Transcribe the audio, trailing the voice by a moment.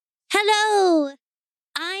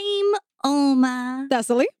Alma.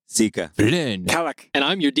 Cecily. Zika. Flynn. Kalak. And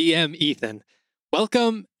I'm your DM, Ethan.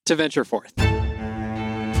 Welcome to Venture Forth.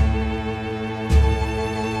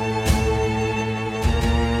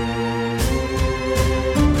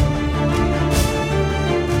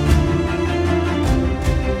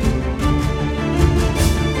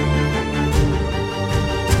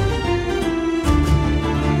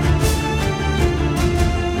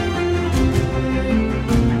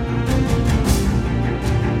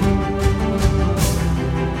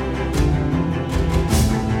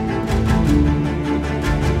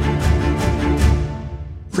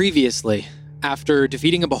 Previously, after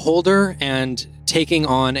defeating a beholder and taking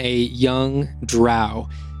on a young drow,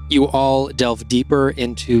 you all delve deeper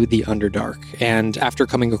into the Underdark. And after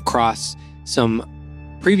coming across some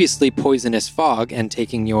previously poisonous fog and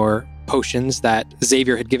taking your potions that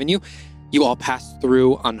Xavier had given you, you all passed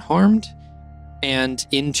through unharmed and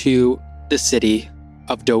into the city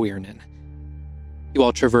of Doirnin. You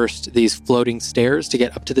all traversed these floating stairs to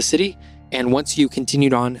get up to the city, and once you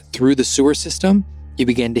continued on through the sewer system, you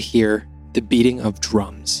began to hear the beating of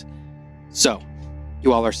drums. So,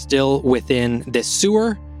 you all are still within this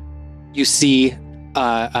sewer. You see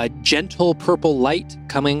a gentle purple light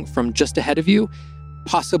coming from just ahead of you,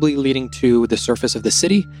 possibly leading to the surface of the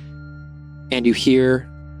city, and you hear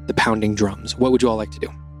the pounding drums. What would you all like to do?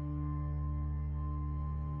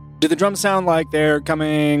 Do the drums sound like they're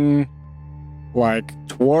coming, like,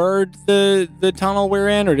 toward the tunnel we're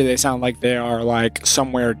in, or do they sound like they are, like,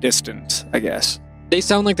 somewhere distant, I guess? They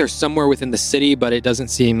sound like they're somewhere within the city, but it doesn't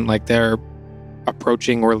seem like they're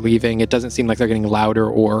approaching or leaving. It doesn't seem like they're getting louder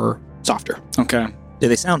or softer. Okay. Do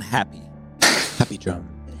they sound happy? Happy drum.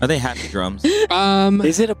 Are they happy drums?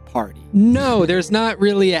 Is it a party? No, there's not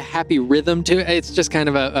really a happy rhythm to it. It's just kind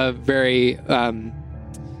of a very,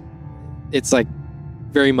 it's like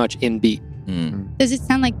very much in beat. Mm. Does it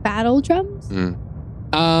sound like battle drums?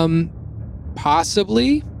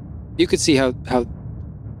 Possibly. You could see how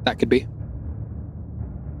that could be.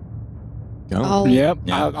 Oh. Yep.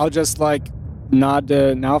 Yeah. I'll just, like, nod to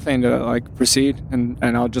Nalfane to, like, proceed, and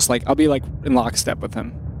I'll just, like, I'll be, like, in lockstep with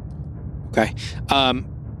him. Okay.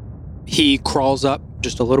 He crawls up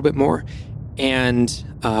just a little bit more, and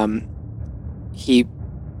he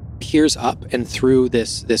peers up and through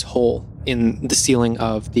this hole in the ceiling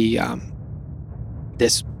of the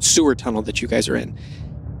this sewer tunnel that you guys are in.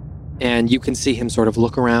 And you can see him sort of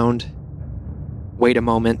look around, wait a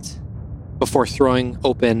moment, before throwing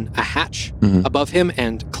open a hatch above him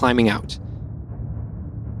and climbing out.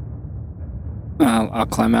 I'll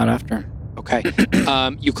climb out after. Okay.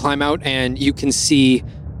 You climb out and you can see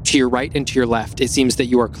to your right and to your left. It seems that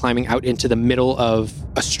you are climbing out into the middle of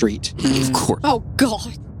a street. Of course. Oh,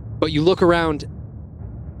 God. But you look around,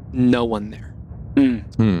 no one there.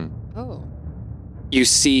 Oh. You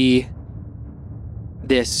see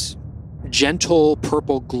this gentle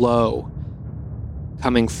purple glow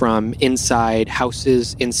coming from inside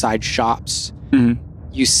houses, inside shops.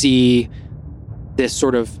 You see this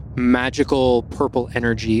sort of magical purple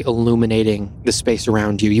energy illuminating the space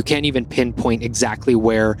around you. You can't even pinpoint exactly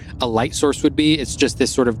where a light source would be. It's just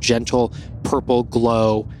this sort of gentle purple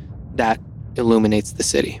glow that illuminates the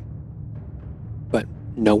city. But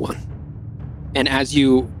no one. And as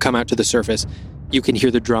you come out to the surface, you can hear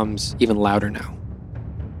the drums even louder now.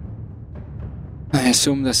 I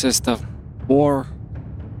assume this is the war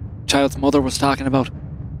child's mother was talking about.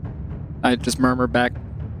 I just murmur back to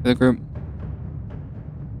the group.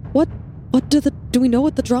 What do we know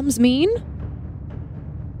what the drums mean?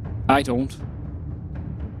 I don't.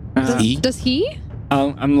 Does he?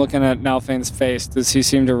 I'm looking at Nalfane's face. Does he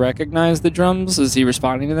seem to recognize the drums? Is he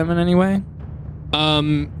responding to them in any way?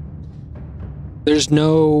 There's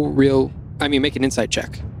no real... I mean, make an insight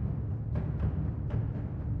check.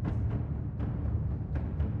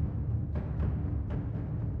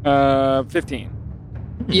 Uh, 15.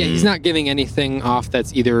 Yeah, he's not giving anything off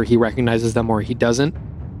that's either he recognizes them or he doesn't.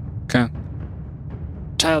 Okay.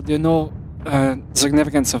 Child, do you know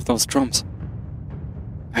significance of those drums?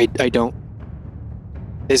 I don't.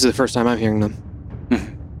 This is the first time I'm hearing them.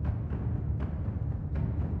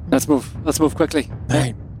 Let's move. Let's move quickly. All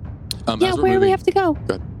right. Yeah, as we're where do we moving- have to go?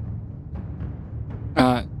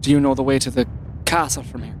 Do you know the way to the castle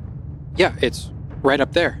from here? Yeah, it's right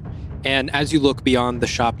up there. And as you look beyond the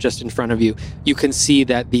shop just in front of you, you can see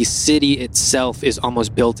that the city itself is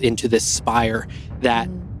almost built into this spire that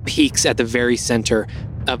peaks at the very center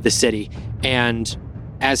of the city. And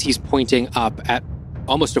as he's pointing up at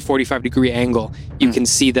almost a 45-degree angle, you can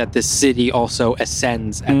see that the city also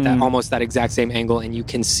ascends at that almost that exact same angle, and you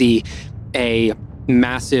can see a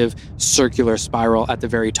massive circular spiral at the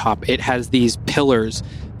very top. It has these pillars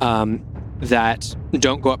that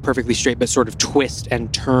don't go up perfectly straight, but sort of twist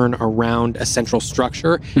and turn around a central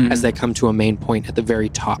structure as they come to a main point at the very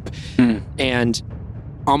top. And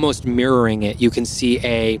almost mirroring it, you can see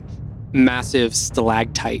a massive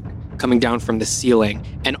stalactite coming down from the ceiling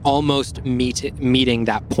and almost meeting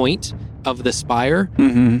that point of the spire,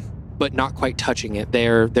 but not quite touching it.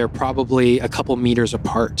 They're probably a couple meters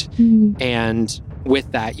apart. And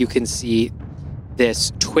with that, you can see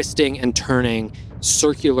this twisting and turning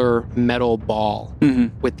circular metal ball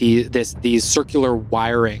with these circular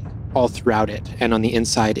wiring all throughout it. And on the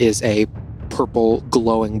inside is a purple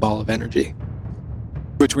glowing ball of energy.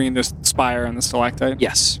 Between the spire and the stalactite?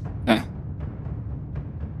 Yes. Okay.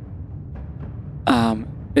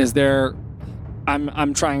 Is there...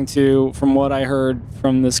 I'm trying to, from what I heard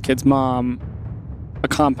from this kid's mom, a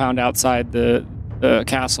compound outside the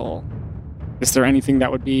castle. Is there anything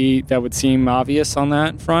that would seem obvious on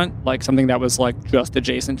that front? Like something that was like just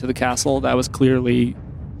adjacent to the castle that was clearly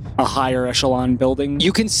a higher echelon building?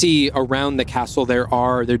 You can see around the castle there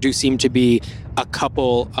do seem to be a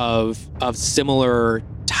couple of similar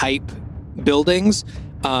type buildings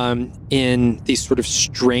in these sort of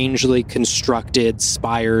strangely constructed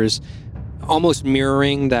spires, almost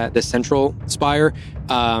mirroring the central spire,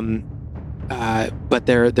 but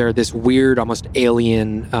they're this weird, almost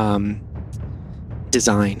alien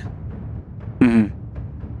design.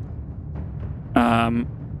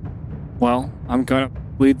 Well, I'm gonna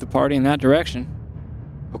lead the party in that direction.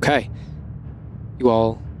 Okay. You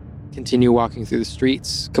all continue walking through the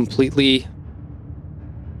streets, completely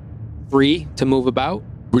free to move about.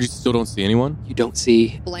 We still don't see anyone? You don't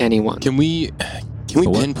see anyone. Can we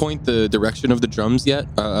pinpoint the direction of the drums yet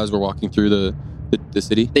as we're walking through the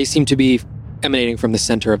city? They seem to be emanating from the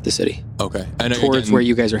center of the city. Okay. And towards again, where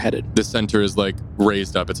you guys are headed. The center is like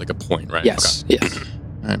raised up. It's like a point, right? Yes. Okay. Yes.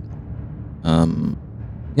 All right.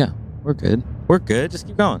 Yeah, we're good. We're good. Just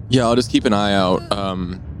keep going. Yeah, I'll just keep an eye out.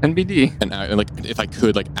 NBD. And like, if I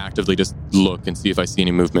could, like, actively just look and see if I see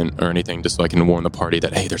any movement or anything, just so I can warn the party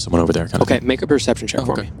that, hey, there's someone over there. Kind of okay, thing. make a perception check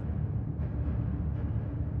for me.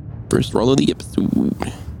 First roll of the episode.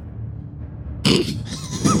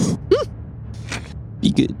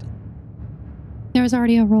 Be good. There was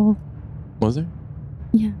already a roll. Was there?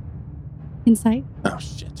 Yeah. Insight. Oh,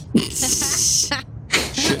 shit.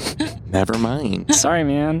 Never mind. Sorry,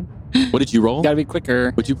 man. What did you roll? Gotta be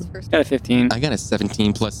quicker. What'd you? Got a 15. I got a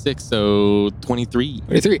 17 plus 6, so 23.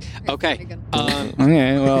 23. Okay.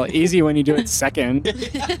 Okay, well, easy when you do it second.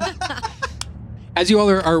 As you all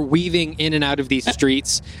are weaving in and out of these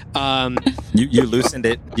streets, You loosened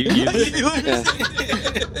it. You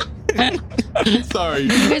Sorry.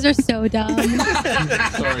 You guys are so dumb.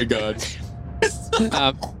 Sorry, God.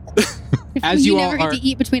 As you all never get are to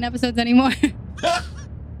eat between episodes anymore.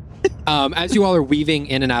 as you all are weaving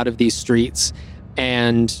in and out of these streets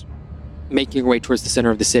and making your way towards the center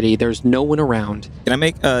of the city, there's no one around. Can I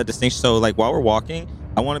make a distinction? So, like, while we're walking,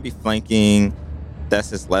 I want to be flanking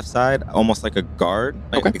Thess's left side, almost like a guard.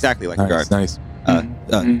 Like, Okay. Exactly like Nice, a guard. nice.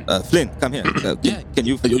 Flynn, come here. Yeah. Can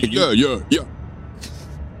you? Yeah.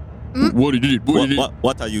 What did you do?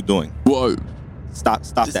 What are you doing? Whoa. Stop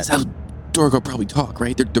This that. is how Dorgo probably talk,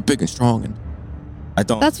 right? They're big and strong, and I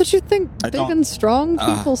don't. That's what you think I big don't- and strong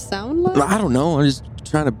people sound like? I don't know. I'm just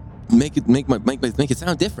trying to make it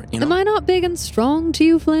sound different. You know? Am I not big and strong to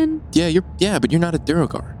you, Flynn? Yeah, but you're not a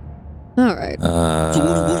Durogar. All right.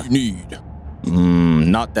 So what do you need?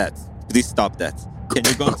 Not that. Please stop that. Can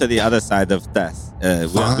you go to the other side of Thess?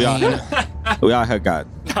 We are her god.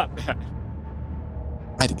 Not bad.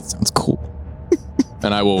 I think it sounds cool.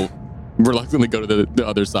 And I will reluctantly go to the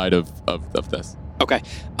other side of this. Okay.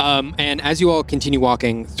 And as you all continue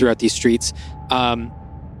walking throughout these streets,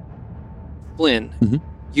 Flynn,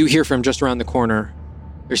 you hear from just around the corner,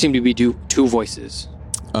 there seem to be two voices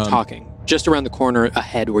talking just around the corner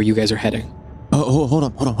ahead where you guys are heading. Oh, hold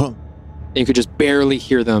on. And you could just barely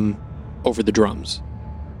hear them over the drums.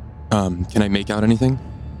 Can I make out anything?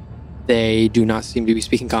 They do not seem to be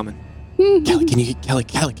speaking common. Kelly, can you Kelly?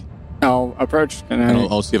 I'll approach and And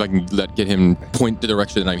I'll see if I can get him point the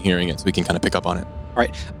direction that I'm hearing it so we can kind of pick up on it. All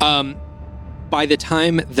right. By the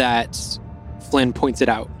time that Flynn points it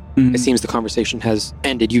out, it seems the conversation has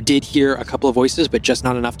ended. You did hear a couple of voices, but just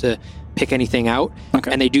not enough to pick anything out.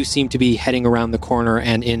 Okay. And they do seem to be heading around the corner,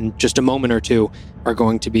 and in just a moment or two are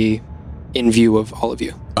going to be in view of all of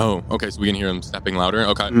you. Oh, okay, so we can hear him stepping louder?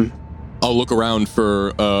 Okay. Mhm. I'll look around for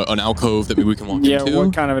an alcove that maybe we can walk Yeah, into.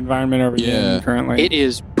 what kind of environment are we in currently? It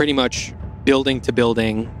is pretty much building to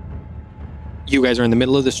building. You guys are in the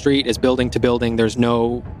middle of the street. It's building to building. There's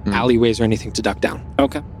no alleyways or anything to duck down.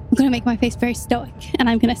 Okay. I'm going to make my face very stoic, and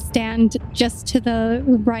I'm going to stand just to the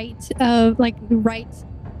right,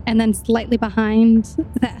 and then slightly behind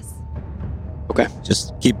Thess. Okay.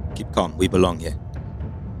 Just keep calm. We belong here.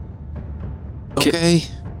 Okay.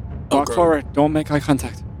 Walk forward. Don't make eye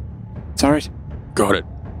contact. It's all right. Got it.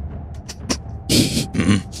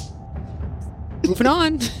 Moving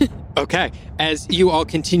on. Okay. As you all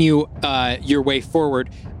continue your way forward,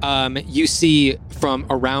 you see from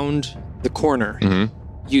around the corner,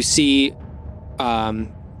 you see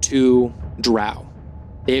 2 drow.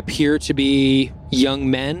 They appear to be young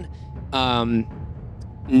men,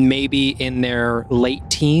 maybe in their late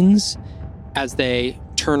teens, as they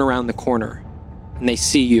turn around the corner and they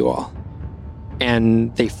see you all,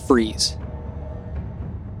 and they freeze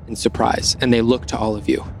in surprise, and they look to all of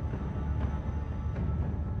you.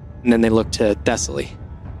 And then they look to Thessaly.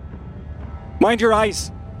 Mind your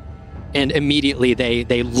eyes. And immediately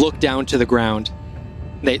they look down to the ground.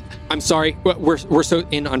 I'm sorry, we're so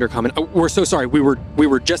in Undercommon. We're so sorry. We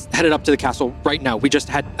were just headed up to the castle right now. We just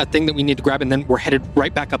had a thing that we need to grab, and then we're headed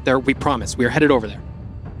right back up there. We promise. We are headed over there.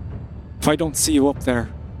 If I don't see you up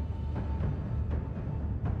there,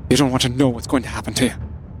 you don't want to know what's going to happen to you.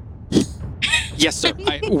 Yes, sir.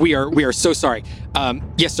 We are so sorry.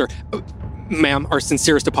 Yes, sir. Ma'am, our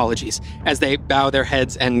sincerest apologies. As they bow their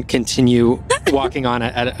heads and continue walking on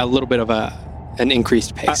at a little bit of an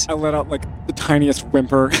increased pace. I let out like the tiniest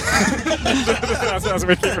whimper. As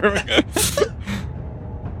we keep moving.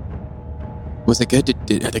 Was it good?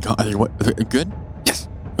 Are they good? Yes.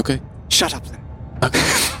 Okay. Shut up then. Okay.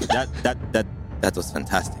 That was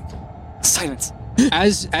fantastic. Silence.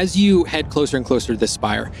 As you head closer and closer to this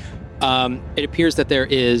spire, it appears that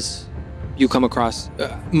you come across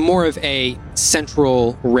more of a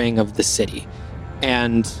central ring of the city.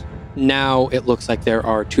 And now it looks like there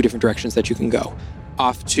are 2 different directions that you can go.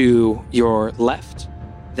 Off to your left,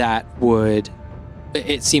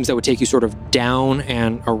 it seems that would take you sort of down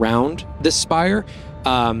and around this spire.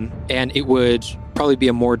 And it would probably be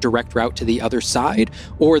a more direct route to the other side.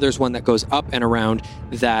 Or there's one that goes up and around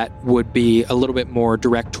that would be a little bit more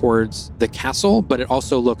direct towards the castle. But it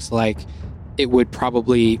also looks like it would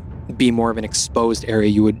probably be more of an exposed area.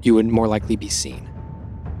 You would more likely be seen.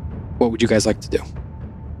 What would you guys like to do?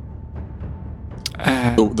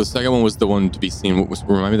 The second one was the one to be seen.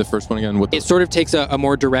 Remind me the first one again? It sort of takes a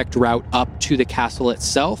more direct route up to the castle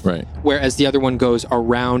itself, right? Whereas the other one goes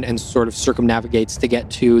around and sort of circumnavigates to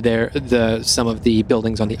get to some of the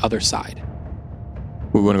buildings on the other side.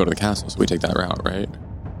 We want to go to the castle, so we take that route, right?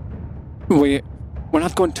 We're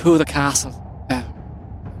not going to the castle.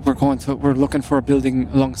 We're looking for a building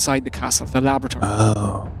alongside the castle, the laboratory.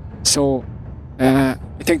 Oh. So, I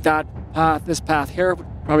think this path here would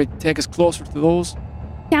probably take us closer to those.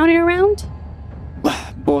 Down and around?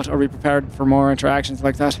 But are we prepared for more interactions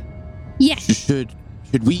like that? Yes. Should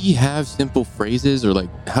we have simple phrases or like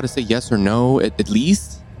how to say yes or no at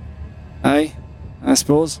least? I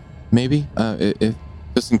suppose. Maybe, if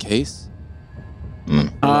just in case.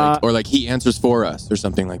 Or like he answers for us or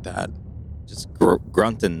something like that. Just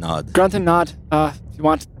grunt and nod. Grunt and nod. If you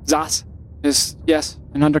want, Zas is yes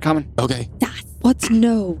in Undercommon. Okay. Zas. What's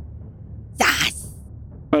no? Zas.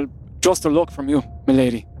 Well, just a look from you,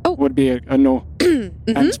 milady, would be a no.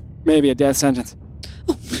 And maybe a death sentence.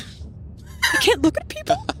 Oh. I can't look at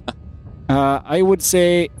people. I would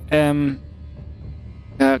say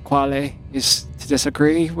Quale is to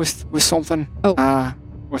disagree with something.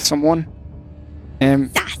 With someone.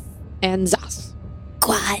 Zas. And Zas.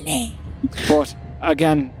 Quale. But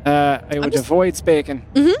again, I would avoid speaking.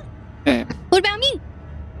 What about me? I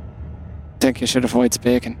think you should avoid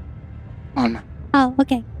speaking. On. Oh,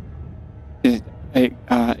 okay.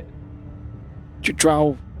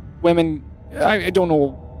 Drow women, I don't know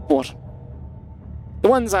what. The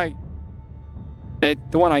one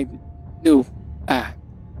I knew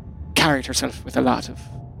carried herself with a lot of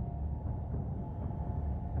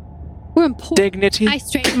We're important. dignity. I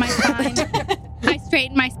straighten my spine.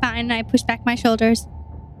 And I push back my shoulders.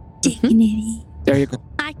 Dignity. There you go.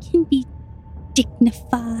 I can be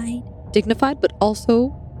dignified. Dignified, but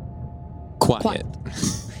also Quiet.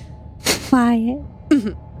 Quiet.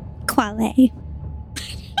 Quale.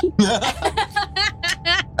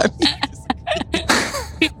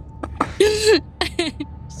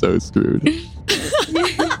 So screwed.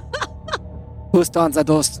 Who stands at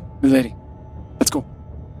those, lady? Let's go.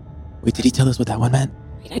 Wait, did he tell us what that one meant?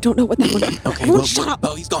 I don't know what that one is. Okay, Everyone shut up.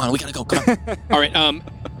 Oh, he's gone. We gotta go. Come on. All right,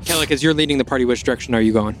 Kellic, as you're leading the party, which direction are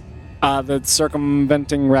you going? The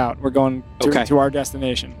circumventing route. We're going to our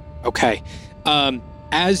destination. Okay.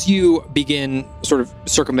 As you begin sort of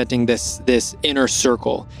circumventing this inner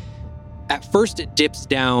circle, at first it dips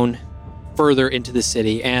down further into the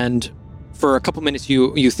city, and for a couple minutes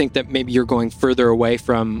you think that maybe you're going further away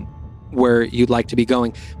from where you'd like to be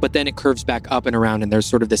going, but then it curves back up and around, and there's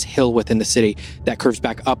sort of this hill within the city that curves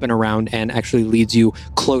back up and around and actually leads you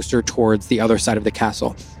closer towards the other side of the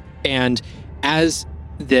castle. And as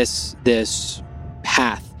this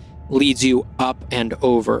path leads you up and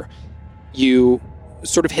over, you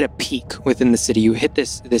sort of hit a peak within the city. You hit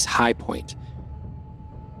this high point,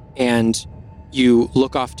 and you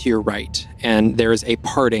look off to your right, and there is a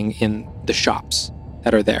parting in the shops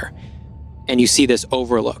that are there. And you see this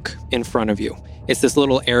overlook in front of you. It's this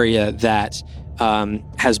little area that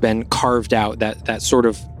has been carved out that sort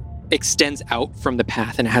of extends out from the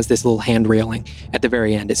path, and it has this little hand railing at the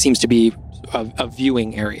very end. It seems to be a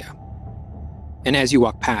viewing area. And as you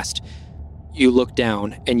walk past, you look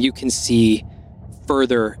down and you can see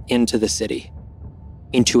further into the city,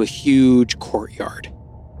 into a huge courtyard.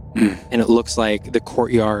 And it looks like the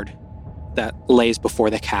courtyard that lays before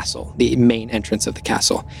the castle, the main entrance of the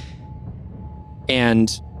castle.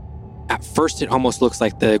 And at first it almost looks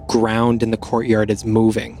like the ground in the courtyard is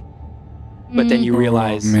moving. But then you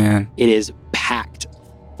realize it is packed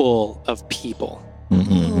full of people.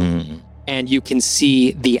 Mm-hmm. And you can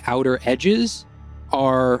see the outer edges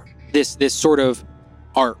are this sort of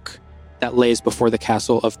arc that lays before the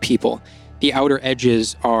castle of people. The outer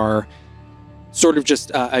edges are sort of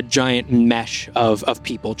just a giant mesh of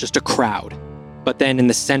people, just a crowd. But then in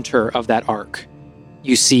the center of that arc,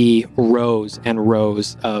 you see rows and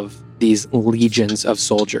rows of these legions of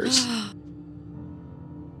soldiers.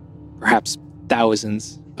 Perhaps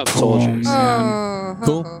thousands of soldiers.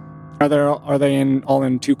 Cool. Are they all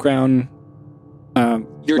in 2 crown?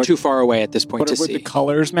 You're too far away at this point to Would see. the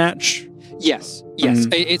colors match? Yes.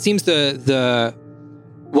 It seems the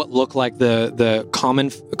what look like the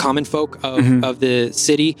common folk of the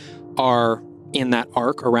city are in that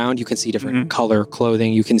arc around. You can see different color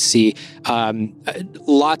clothing. You can see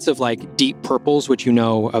lots of like deep purples, which you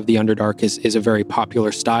know of the Underdark is a very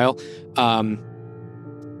popular style.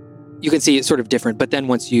 You can see it's sort of different, but then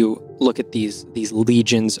once you look at these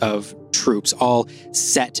legions of troops all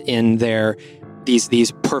set in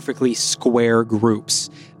these perfectly square groups,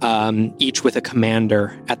 each with a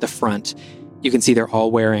commander at the front, you can see they're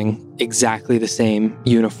all wearing exactly the same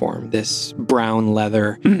uniform, this brown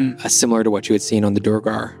leather, similar to what you had seen on the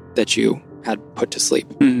Durgar that you had put to sleep.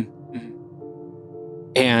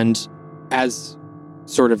 And as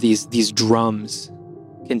sort of these drums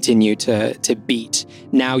continue to beat,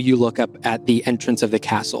 now you look up at the entrance of the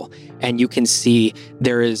castle, and you can see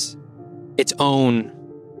there is its own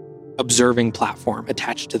observing platform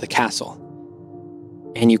attached to the castle.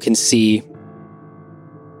 And you can see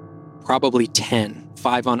probably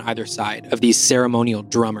 5 on either side of these ceremonial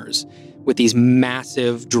drummers with these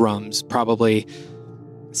massive drums, probably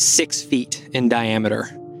 6 feet in diameter,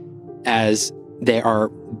 as they are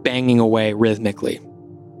banging away rhythmically.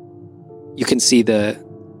 You can see the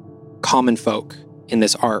common folk in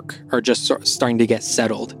this arc are just starting to get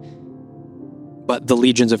settled, but the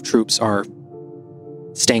legions of troops are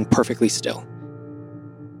staying perfectly still.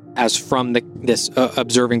 As from this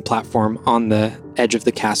observing platform on the edge of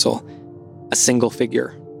the castle, a single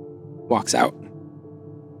figure walks out,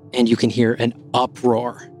 and you can hear an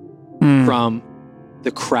uproar from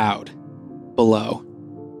the crowd below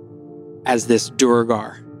as this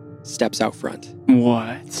Durgar steps out front.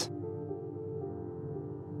 What?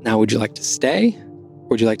 Now, would you like to stay, or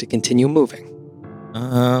would you like to continue moving?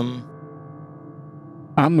 I'm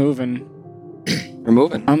moving. You're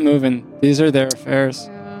moving. I'm moving. These are their affairs.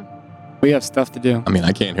 We have stuff to do. I mean,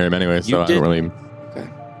 I can't hear him anyway, so I don't really...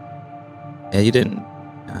 Yeah, you didn't.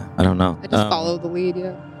 I don't know. I just follow the lead,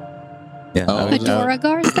 yeah. Yeah. Oh, A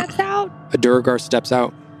Duragar steps out. A Durgar steps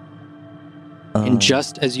out, Oh. and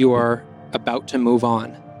just as you are about to move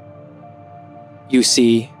on, you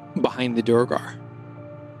see behind the Durgar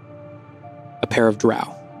a pair of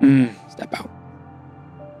drow step out.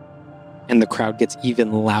 And the crowd gets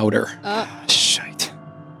even louder. Shite.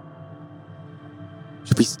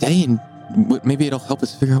 Should we stay and maybe it'll help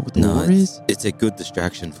us figure out what the war is? It's a good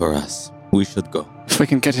distraction for us. We should go. If we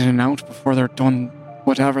can get in and out before they're done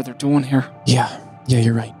whatever they're doing here. Yeah,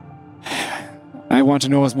 you're right. I want to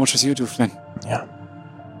know as much as you do, Flynn. Yeah.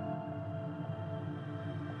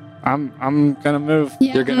 I'm gonna move.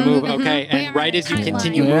 Yeah. You're going to move, Mhm. okay. We And are right as you timeline.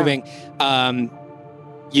 continue Yeah. moving,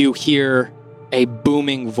 you hear a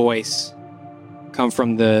booming voice come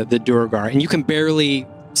from the Durgar. And you can barely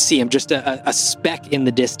see him, just a speck in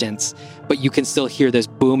the distance. But you can still hear this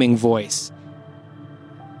booming voice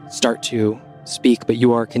start to speak, but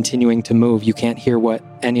you are continuing to move. You can't hear what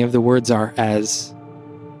any of the words are as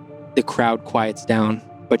the crowd quiets down,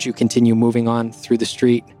 but you continue moving on through the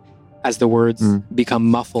street as the words become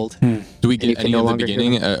muffled. Do we And you get can any no of the longer hear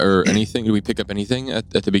beginning or anything? Do we pick up anything at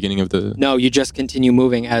the beginning of the... No, you just continue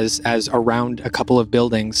moving as around a couple of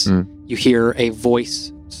buildings, you hear a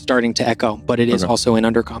voice starting to echo, but it is also in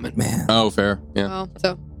Undercommon. Man. Oh, fair. Yeah. Oh,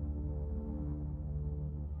 so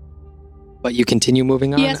But you continue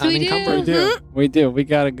moving on Yes, we unencumbered. We do. We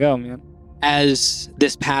gotta go, man. As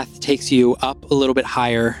this path takes you up a little bit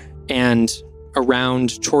higher and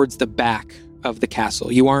around towards the back of the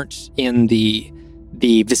castle. You aren't in the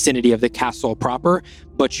vicinity of the castle proper,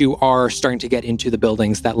 but you are starting to get into the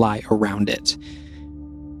buildings that lie around it.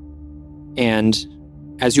 And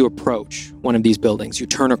as you approach one of these buildings, you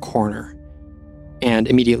turn a corner, and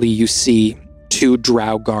immediately you see 2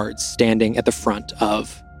 drow guards standing at the front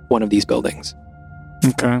of one of these buildings.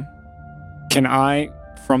 Okay. Can I,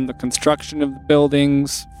 from the construction of the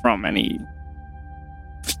buildings, from any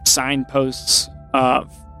signposts,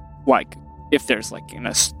 like if there's like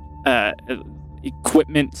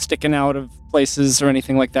equipment sticking out of places or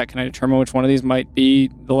anything like that, can I determine which one of these might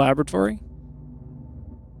be the laboratory?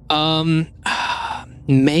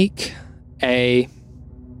 Make a...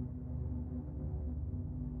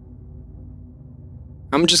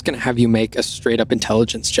 I'm just going to have you make a straight up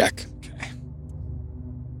intelligence check.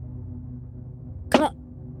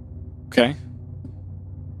 Okay.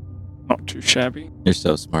 Not too shabby. You're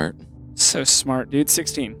so smart. So smart, dude.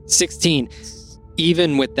 16. 16.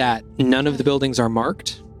 Even with that, none of the buildings are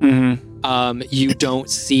marked. Mm-hmm. You don't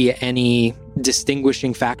see any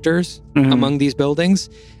distinguishing factors among these buildings.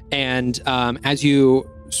 And as you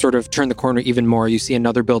sort of turn the corner even more, you see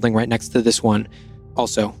another building right next to this one.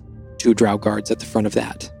 Also, 2 drow guards at the front of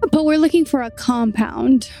that. But we're looking for a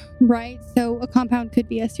compound, right? So a compound could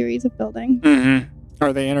be a series of buildings. Mm-hmm.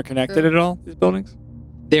 Are they interconnected at all, these buildings?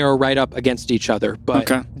 They are right up against each other, but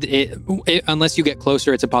unless you get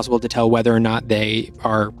closer, it's impossible to tell whether or not they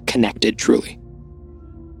are connected truly.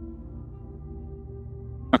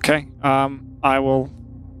 Okay. I will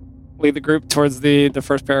lead the group towards the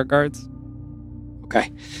first pair of guards.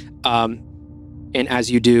 Okay. And as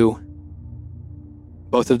you do,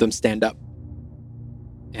 both of them stand up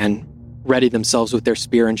and ready themselves with their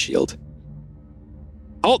spear and shield.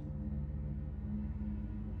 Halt!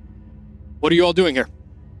 What are you all doing here?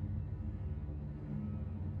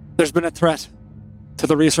 There's been a threat to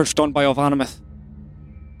the research done by Ovanimith.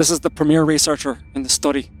 This is the premier researcher in the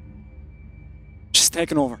study. She's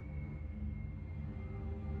taken over.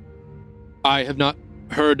 I have not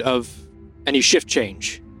heard of any shift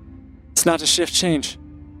change. It's not a shift change.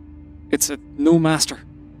 It's a new master.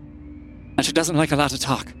 And she doesn't like a lot of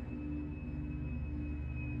talk.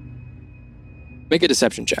 Make a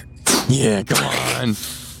deception check. Yeah, come on.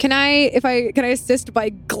 can I assist by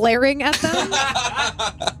glaring at them?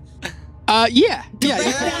 Yeah.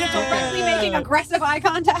 Directly making aggressive eye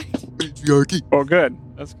contact. Patriarchy. Oh, good.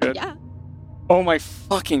 That's good. Yeah. Oh my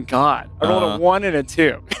fucking god. I rolled a 1 and a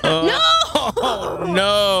 2. No! Oh,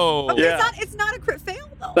 no. Yeah. It's not a crit fail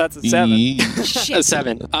though. That's a 7. Shit. A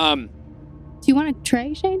 7. Do you want to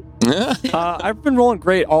tray, Shane? I've been rolling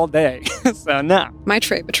great all day. So, no. My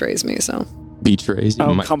trait betrays me, so Betrays you.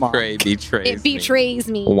 Oh, My come on. Tray betrays it betrays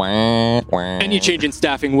me. Wah, wah. Any change in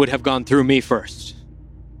staffing would have gone through me first.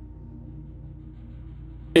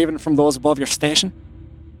 Even from those above your station?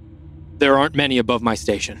 There aren't many above my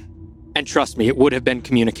station. And trust me, it would have been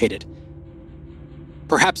communicated.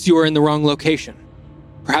 Perhaps you are in the wrong location.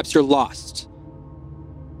 Perhaps you're lost.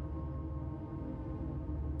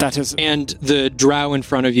 That is... And the drow in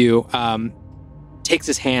front of you takes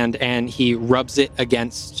his hand and he rubs it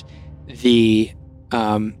against the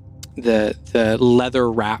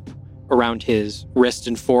leather wrap around his wrist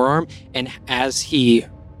and forearm. And as he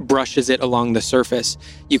brushes it along the surface,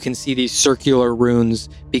 you can see these circular runes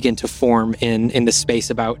begin to form in the space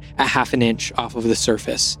about a half an inch off of the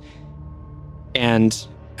surface. And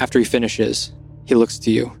after he finishes, he looks to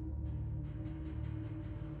you.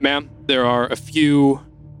 Ma'am, there are a few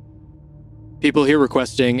people here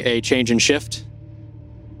requesting a change in shift.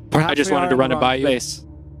 Perhaps I just we wanted are to in run the it by wrong you. place.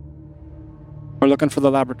 We're looking for the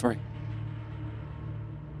laboratory.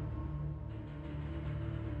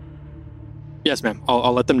 Yes, ma'am.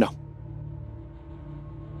 I'll let them know.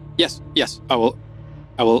 Yes, I will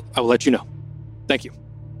let you know. Thank you.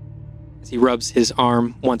 As he rubs his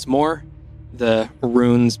arm once more, the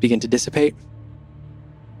runes begin to dissipate.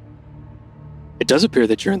 It does appear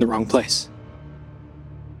that you're in the wrong place.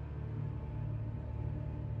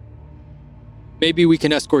 Maybe we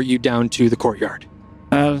can escort you down to the courtyard.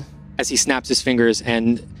 As he snaps his fingers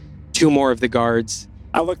and 2 more of the guards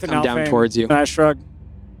I looked at come down Alfane towards you. and I shrug.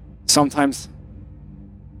 Sometimes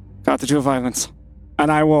Got the 2 of violence. And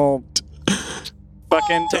I will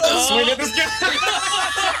fucking take a swing at this guy.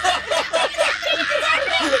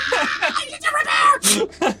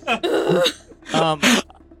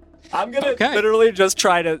 I'm gonna literally just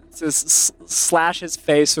try to slash his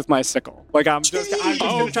face with my sickle. Like I'm just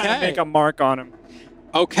gonna try to make a mark on him.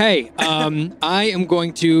 Okay. I am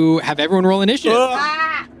going to have everyone roll initiative.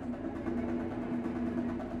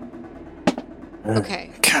 Okay.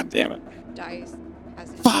 God damn it. Dice has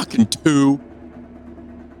it. Fucking 2.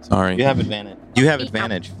 Sorry. You have advantage. You have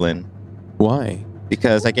advantage, Flynn, Why?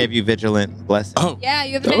 because I gave you vigilant blessing. Oh. Yeah,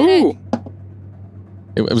 you have advantage. Ooh.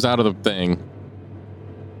 It was out of the thing.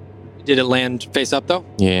 Did it land face up though?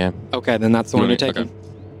 Yeah. Okay, then that's the one you're Okay. taking.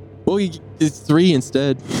 Well, it's 3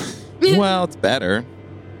 instead. Well, it's better.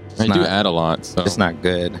 I not- do add a lot, so. It's not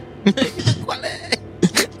good.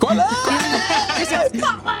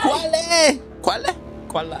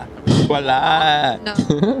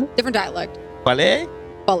 No. Different dialect. Quale?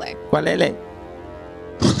 Ballet. Qualele?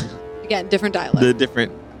 Again, different dialect. The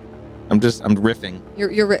different. I'm riffing.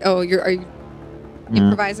 Are you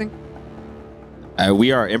improvising?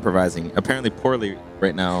 We are improvising. Apparently poorly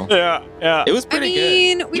right now. Yeah. It was pretty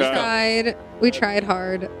good. We Yeah. tried. We tried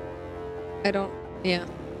hard. Yeah.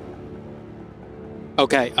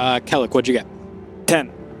 Okay, Kellic, what'd you get?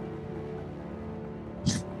 10.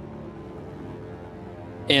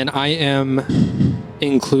 And I am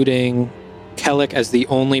including Kellic as the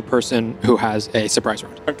only person who has a surprise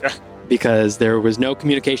round. Okay. Because there was no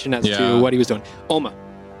communication as Yeah. to what he was doing. Oma,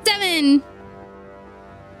 7.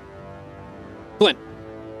 Flynn,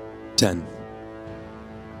 10.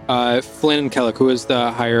 Flynn and Kellic, who is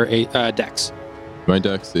the higher dex? My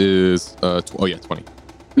dex is 20.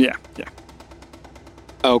 Yeah.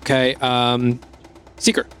 Okay,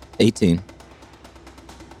 Seeker 18.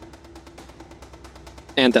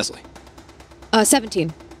 and Thessaly,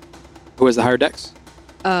 17. who has the higher dex?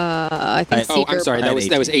 I think. Oh, I'm Seeker- sorry, I had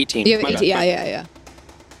that was 18. You have My 18. bad. Yeah.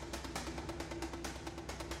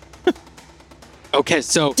 Okay,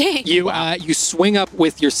 so Dang. you swing up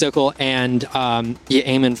with your sickle and you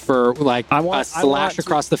aiming for like I a want slash to-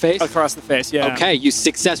 across the face. Across the face, yeah. Okay, you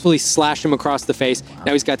successfully slash him across the face.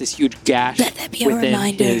 Now he's got this huge gash Let that be a within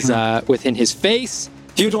reminder. within his face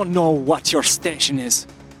You don't know what your station is.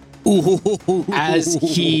 as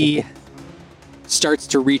he starts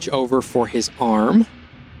to reach over for his arm.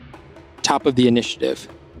 Top of the initiative.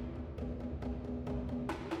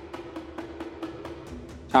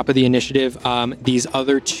 Top of the initiative. These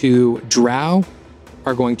other 2 drow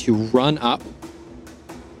are going to run up.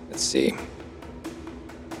 Let's see.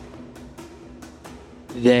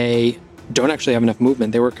 They don't actually have enough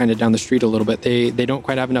movement. They were kind of down the street a little bit. They don't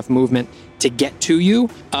quite have enough movement to get to you.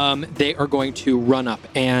 They are going to run up,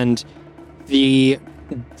 and the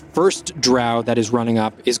first drow that is running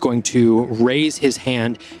up is going to raise his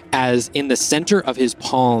hand as in the center of his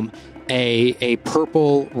palm, a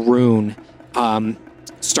purple rune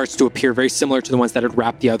starts to appear, very similar to the ones that had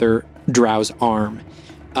wrapped the other drow's arm.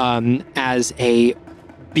 As a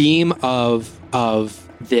beam of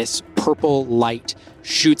this purple light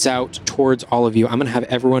shoots out towards all of you, I'm going to have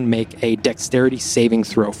everyone make a dexterity saving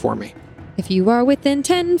throw for me. If you are within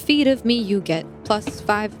 10 feet of me, you get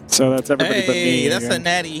 +5. So that's everybody but me. Hey, that's a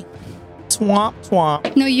natty. Twomp,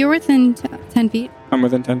 twomp. No, you're within 10 feet. I'm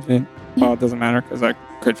within 10 feet. Well, it doesn't matter because I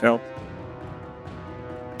crit failed.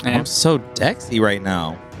 I'm so dexy right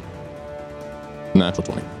now. Natural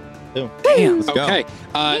 20. Damn. Let's go. Okay,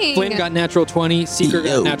 Dang. Flynn got natural 20, Seeker got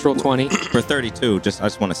Yo. natural 20. For 32, I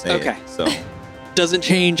just want to say Okay. it. So Doesn't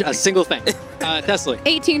change a single thing. Thessaly,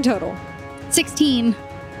 18 total. 16.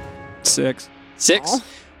 6. 6.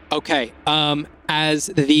 Okay, as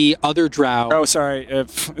the other drow... Oh, sorry.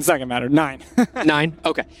 It's not going to matter. 9. 9.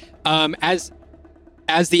 Okay.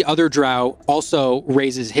 As the other drow also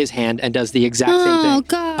raises his hand and does the exact same Oh, thing.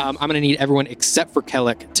 God. I'm going to need everyone except for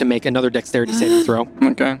Kellic to make another dexterity saving throw.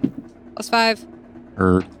 Okay. +5.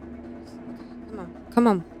 Heard. Come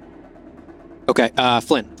on. Okay,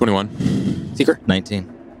 Flynn, 21. Seeker,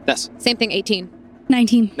 19. Tess, Same thing, 18.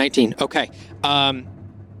 19. 19. Okay.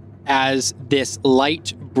 As this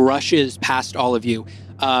light brushes past all of you,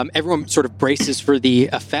 everyone sort of braces for the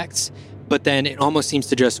effects, but then it almost seems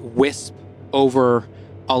to just wisp over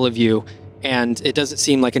all of you, and it doesn't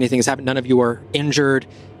seem like anything has happened. None of you are injured,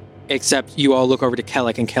 except you all look over to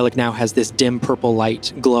Kellic, and Kellic now has this dim purple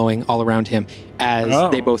light glowing all around him as Oh.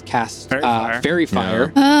 they both cast Fairy fire. Fairy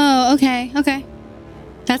Fire. Oh, okay.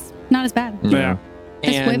 That's not as bad. Yeah.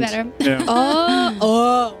 That's way And better. Yeah.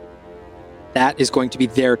 Oh. that is going to be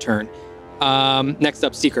their turn. Next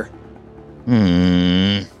up, Seeker.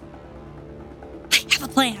 Hmm. I have a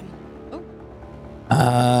plan.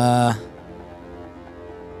 I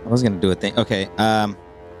was gonna do a thing. Okay.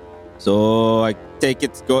 So I take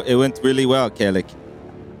it. It went really well, Kellic.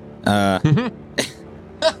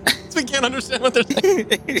 We can't understand what they're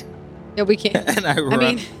saying. Yeah, we can't. And I run.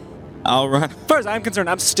 mean, I'll run. As far as I'm concerned,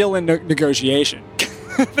 I'm still in negotiation.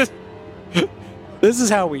 This is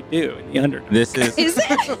how we do in the Underdark. This is. is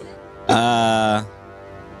it? I'm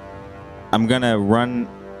gonna run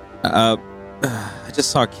up. I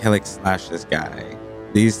just saw Kellic slash this guy.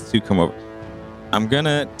 These two come over. I'm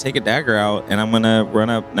gonna take a dagger out and I'm gonna run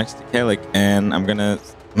up next to Kellic and I'm gonna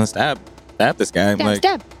stab this guy. I'm like,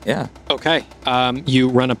 Stab. yeah. Okay. You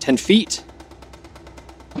run up 10 feet.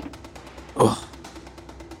 Oh.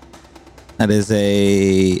 That is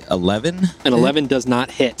a 11. An 11 does not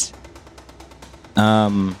hit.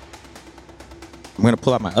 I'm gonna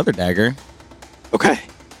pull out my other dagger. Okay.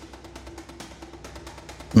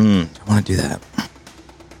 I want to do that.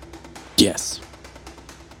 Yes.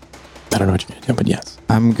 I don't know what you're gonna do, but yes.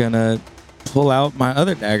 I'm gonna pull out my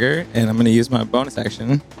other dagger and I'm gonna use my bonus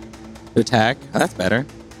action to attack. Oh, that's better.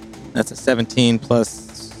 That's a 17 plus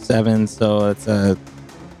 7, so it's a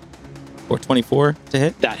 24 to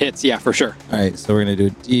hit. That hits, yeah, for sure. All right, so we're gonna do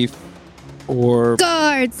a D4.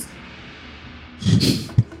 Guards.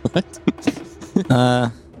 What?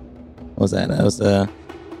 What was that? That was all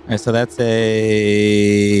right, so that's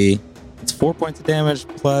it's 4 points of damage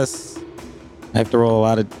plus I have to roll a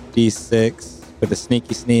lot of D6 with a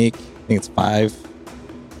sneaky sneak. I think it's 5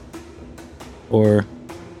 or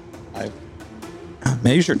 5.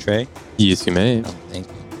 May I use your tray? Yes, you may. Oh, thank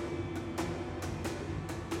you.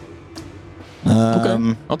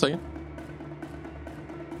 Okay, I'll take it.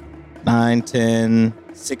 9, 10,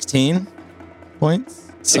 16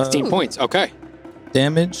 points. 16 points. Okay.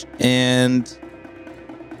 Damage, and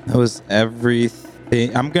that was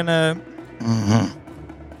everything. I'm gonna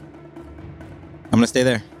stay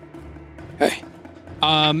there. Okay.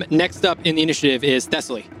 Next up in the initiative is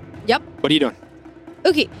Thessaly. Yep. What are you doing?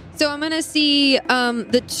 Okay, so I'm gonna see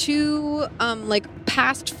the two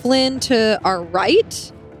past Flynn to our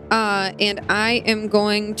right, and I am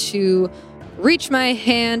going to reach my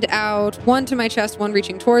hand out, one to my chest, one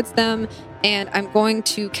reaching towards them, and I'm going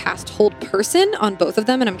to cast Hold Person on both of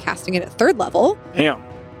them, and I'm casting it at 3rd level. Damn.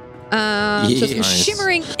 So some Nice.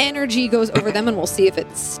 shimmering energy goes over them, and we'll see if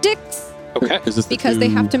it sticks, Okay. Is this the because they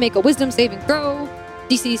two- have to make a Wisdom saving throw,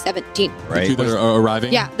 DC 17. the two that are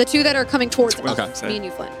arriving? Yeah, the two that are coming towards us. Okay. Me and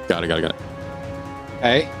you, Flynn. Got it.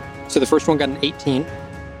 Okay. So the first one got an 18,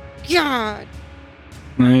 God.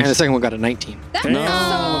 and the second one got a 19. That's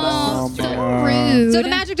No, so that's Rude. So the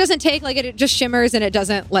magic doesn't take it just shimmers and it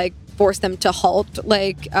doesn't force them to halt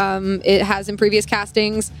like it has in previous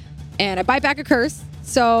castings. And I bite back a curse.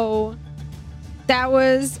 So that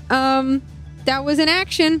was an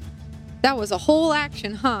action. That was a whole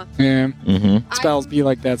action, huh? Yeah. Mm-hmm. Spells be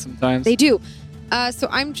like that sometimes. They do. So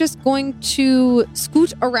I'm just going to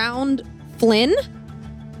scoot around Flynn.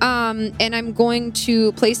 And I'm going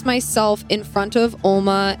to place myself in front of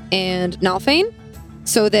Olma and Nalfane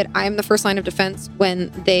so that I'm the first line of defense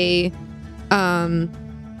when they come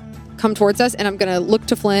towards us. And I'm going to look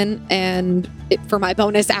to Flynn, and for my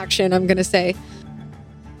bonus action, I'm going to say,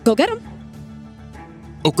 go get him.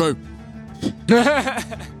 Okay.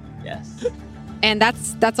 Yes. And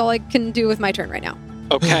that's all I can do with my turn right now.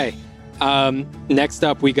 Okay. Next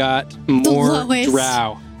up, we got more lowest.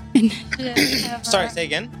 drow. Sorry, say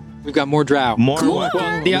again. We've got more drow. More. Cool.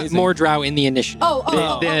 The more drow in the initiative.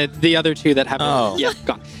 Oh. The other two that haven't. Oh. Yeah,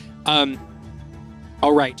 gone.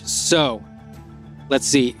 All right. So, let's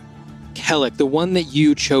see. Kellic, the one that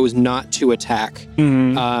you chose not to attack,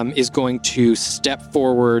 Mhm. is going to step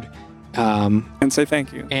forward And say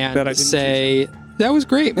thank you. and that I didn't say, "That was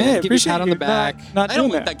great, man. Yeah, Give you a appreciate pat on the you back." Not I don't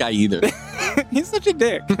doing like that guy either. He's such a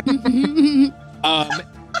dick.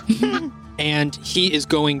 And he is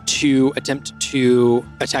going to attempt to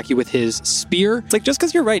attack you with his spear. It's like, just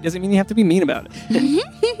because you're right doesn't mean you have to be mean about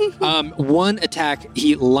it. One attack,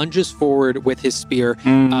 he lunges forward with his spear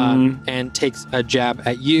and takes a jab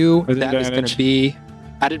at you. With That is going advantage. to be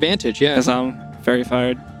at advantage, yeah. Because I'm very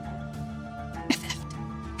fired.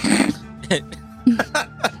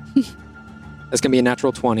 That's going to be a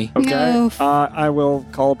natural 20. Okay. No. I will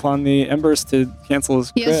call upon the embers to cancel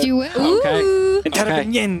his Yes, crit. you will. Okay. Ooh.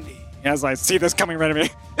 Interveniente. As I see this coming right at me.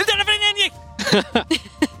 Interveniente.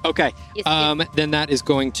 Okay. Yes, Then that is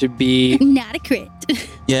going to be Not a crit.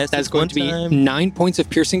 Yes. that's it's going one to be time. 9 points of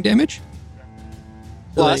piercing damage.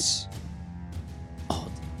 Plus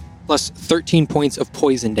 13 points of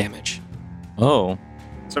poison damage. Oh.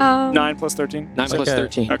 So Um, 9 plus 13. 9 plus Okay.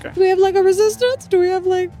 13. Okay. Do we have like a resistance? Do we have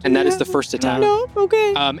like? And that is the first attack. No.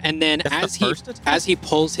 Okay. And then That's as the he first attack? as he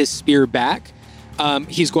pulls his spear back,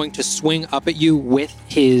 he's going to swing up at you with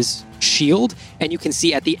his shield, and you can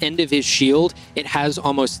see at the end of his shield, it has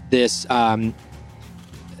almost this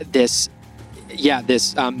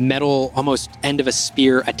metal, almost end of a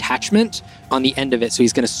spear attachment on the end of it. So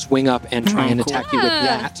he's going to swing up and try and attack you with Ah.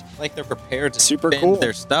 that. Like they're prepared to Super bend cool.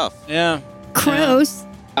 their stuff. Yeah. Gross.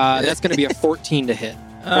 That's going to be a 14 to hit.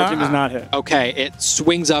 14 does not hit. Okay, it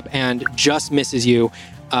swings up and just misses you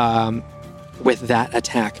with that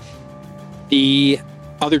attack. The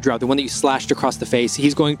other drow, the one that you slashed across the face,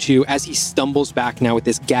 he's going to, as he stumbles back now with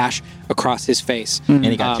this gash across his face, And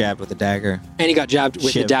he got Um, jabbed with a dagger. and he got jabbed with a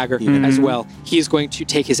Shiv, dagger even. as well. He is going to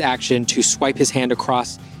take his action to swipe his hand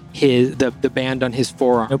across the band on his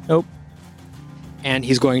forearm, Nope. and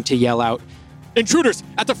he's going to yell out, "Intruders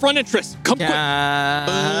at the front entrance! Come quick!"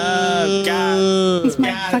 It's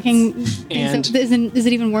my fucking. And- So, is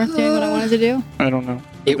it even worth doing what I wanted to do? I don't know.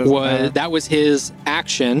 It doesn't was matter. that was his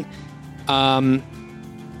action.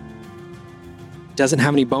 Doesn't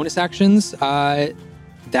have any bonus actions.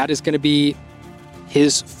 That is going to be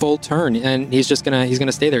his full turn, and he's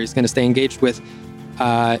gonna stay there. He's gonna stay engaged with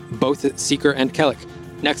both Seeker and Kellic.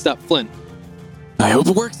 Next up, Flynn. I hope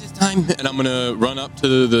it works this time. And I'm gonna run up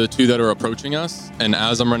to the two that are approaching us. And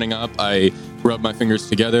as I'm running up, I rub my fingers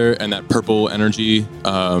together, and that purple energy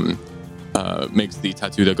makes the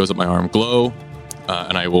tattoo that goes up my arm glow.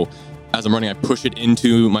 And I will, as I'm running, I push it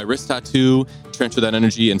into my wrist tattoo, transfer that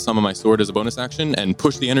energy and summon my sword as a bonus action, and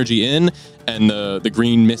push the energy in. And the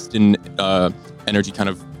green mist and energy kind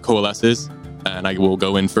of coalesces. And I will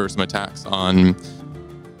go in for some attacks on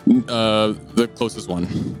the closest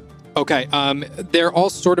one. Okay, they're all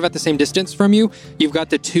sort of at the same distance from you. You've got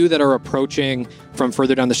the two that are approaching from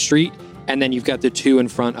further down the street, and then you've got the two in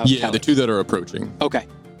front of Yeah, Kelly. the two that are approaching. Okay.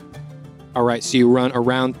 All right, so you run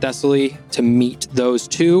around Thessaly to meet those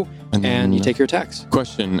two, And then- and you take your attacks.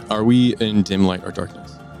 Question: are we in dim light or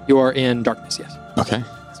darkness? You are in darkness, yes. Okay,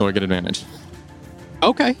 so I get advantage.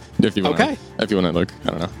 Okay. If you want, Okay. If you want to look, I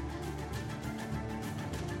don't know.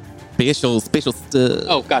 Special stuff.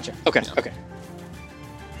 Oh, gotcha. Okay, okay.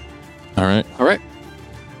 All right. All right.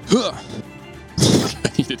 I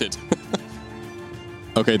needed it.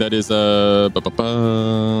 Okay, that is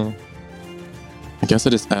I guess I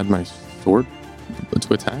just add my sword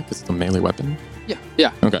to attack. It's a melee weapon. Yeah,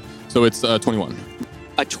 yeah. Okay, so it's 21.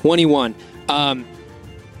 A 21.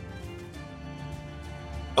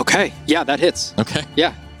 Okay, yeah, that hits. Okay.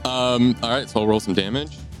 Yeah. All right, so I'll roll some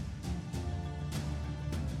damage.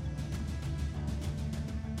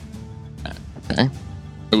 Okay.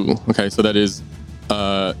 Ooh. Okay, so that is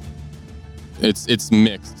it's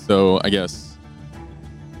mixed. So I guess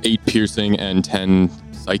 8 piercing and 10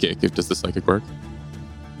 psychic. If does the psychic work?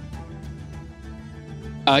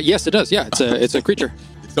 Yes, it does. Yeah, it's a creature.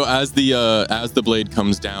 So as the blade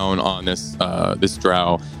comes down on this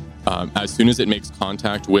drow, as soon as it makes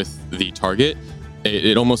contact with the target,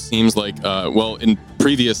 it almost seems like in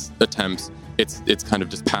previous attempts it's kind of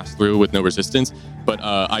just passed through with no resistance, but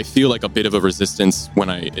I feel like a bit of a resistance when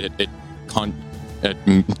it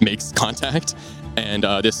makes contact, and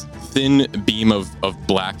this thin beam of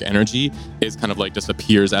black energy is kind of like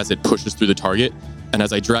disappears as it pushes through the target. And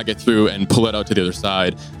as I drag it through and pull it out to the other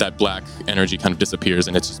side, that black energy kind of disappears,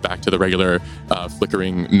 and it's just back to the regular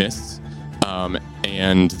flickering mists.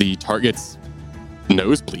 And the target's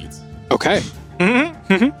nose bleeds, Okay.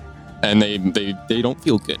 and they don't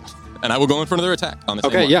feel good. And I will go in for another attack on the same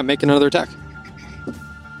Okay, one. yeah, make another attack.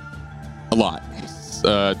 A lot.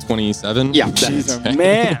 27? Yeah, Jeez, Okay.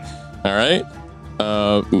 man. All right.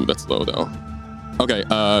 Ooh, that's low, though. Okay,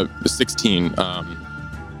 16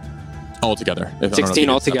 altogether. If- I don't know if 16 you can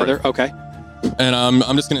altogether. separate. Okay. And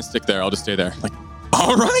I'm just going to stick there. I'll just stay there. Like,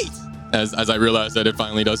 all right! As I realize that it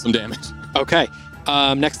finally does some damage. Okay.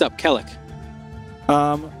 Next up, Kellic.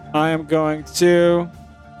 I am going to,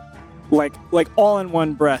 like all in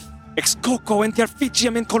one breath. Ex coco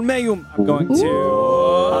interficium in colmeum.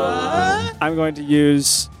 I'm going to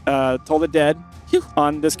use Toll the Dead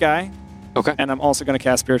on this guy. Okay. And I'm also going to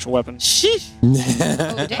cast Spiritual Weapon.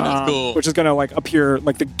 That's cool. Which is going to like appear,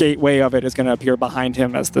 like the gateway of it is going to appear behind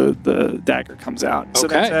him as the dagger comes out. So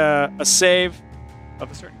Okay. that's a save of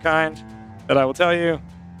a certain kind that I will tell you,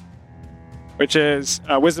 which is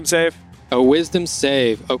a wisdom save. A wisdom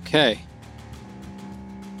save. Okay.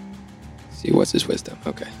 Let's see, what's his wisdom?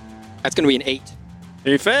 Okay. That's going to be an 8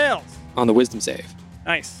 He fails. on the wisdom save.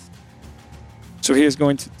 Nice. So he is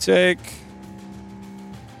going to take,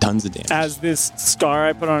 Tons of damage. as this scar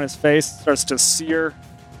I put on his face starts to sear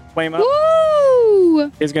flame up, Woo!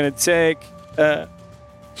 Woo! is going to take,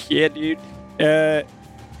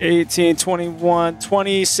 18, 21,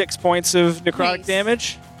 26 points of necrotic Nice.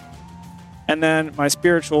 damage. And then my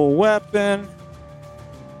spiritual weapon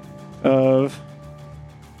of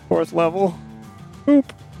 4th level,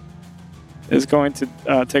 is going to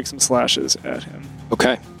take some slashes at him.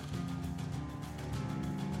 Okay.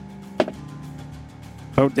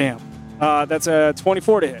 Oh, damn. That's a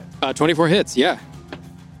 24 to hit. 24 hits, yeah.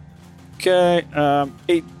 Okay,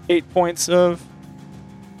 8 points of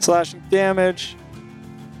slashing damage.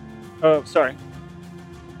 Oh, sorry.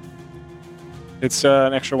 It's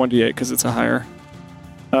an extra 1d8 because it's a higher.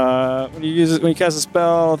 When you cast a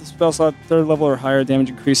spell, the spell slot 3rd level or higher, damage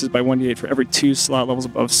increases by 1d8 for every 2 slot levels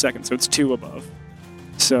above 2nd, so it's 2 above.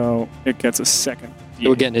 So it gets a second It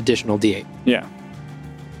would d8. get an additional d8. Yeah.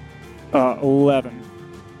 11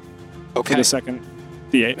 for Okay. the second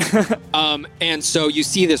d8. And so you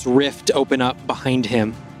see this rift open up behind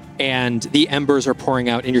him, and the embers are pouring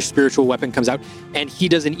out, and your spiritual weapon comes out, and he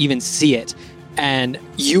doesn't even see it. And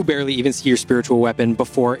you barely even see your spiritual weapon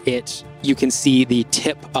before you can see the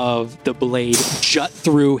tip of the blade jut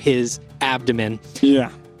through his abdomen.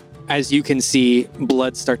 Yeah. As you can see,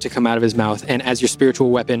 blood start to come out of his mouth, and as your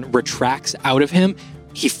spiritual weapon retracts out of him,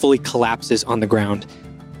 he fully collapses on the ground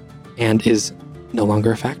and is no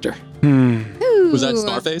longer a factor. Hmm. Was that Ooh.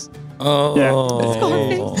 Starface? Oh.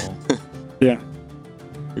 Yeah.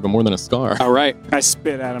 Even more than a scar. All right. I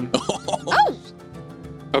spit at him. Oh!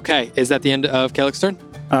 Okay. Is that the end of Kellick's turn?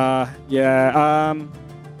 Yeah.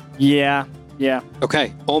 Yeah. Yeah.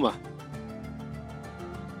 Okay. Olma.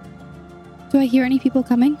 Do I hear any people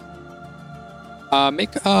coming? Make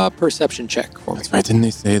a perception check for me. That's right. Didn't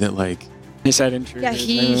they say that, like, He said intruder. Yeah,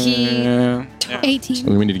 he- Yeah.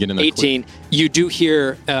 18. we need to get in there quick? 18. You do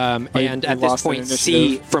hear, and you at this lost an point, see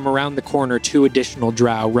initiative. from around the corner 2 additional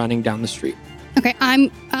drow running down the street. Okay, I'm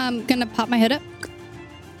gonna pop my hood up,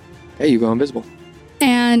 Okay, you go invisible.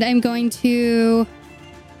 and I'm going to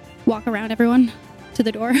walk around everyone to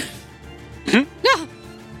the door.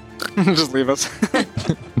 Just leave us.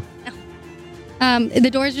 The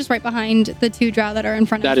door is just right behind the 2 drow that are in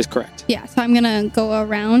front of That is correct. Yeah, so I'm gonna go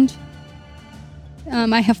around.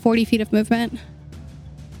 I have 40 feet of movement.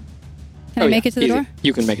 Can I make it to the Easy. door?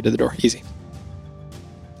 You can make it to the door. Easy.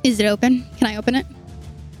 Is it open? Can I open it?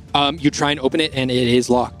 You try and open it, and it is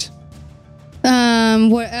locked.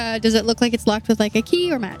 Does it look like it's locked with like a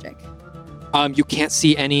key or magic? You can't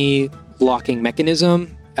see any locking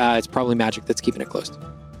mechanism. It's probably magic that's keeping it closed.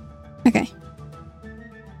 Okay.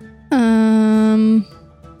 I'm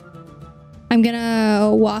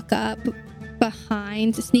gonna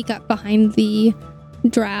sneak up behind the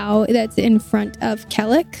drow that's in front of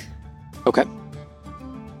Kellic, Okay.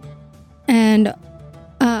 and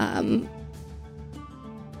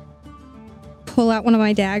pull out one of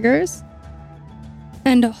my daggers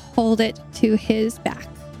and hold it to his back,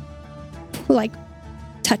 like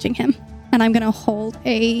touching him. And I'm gonna hold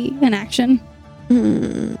an action.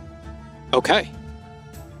 Okay.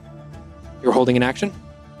 You're holding an action?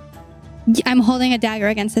 I'm holding a dagger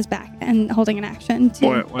against his back and holding an action to.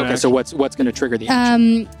 What Okay, so what's going to trigger the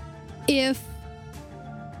action? If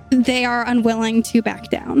they are unwilling to back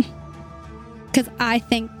down, because I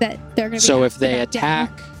think that they're going to. So if they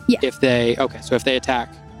attack, Yeah. if they attack,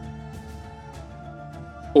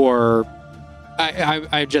 or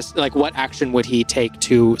I just like, what action would he take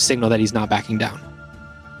to signal that he's not backing down?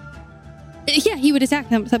 Yeah, he would attack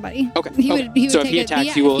somebody. Okay. He okay. would. He would So if take he a- attacks,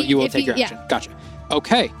 yeah, you will if he- take your yeah. action. Gotcha.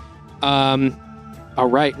 Okay. All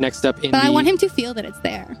right. Next up in But the. I want him to feel that it's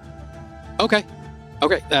there. Okay.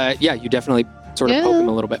 Okay. Yeah, you definitely sort of poke him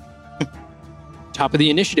a little bit. Top of the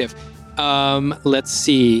initiative. Let's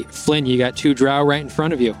see. Flynn, you got 2 drow right in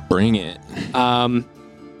front of you. Bring it.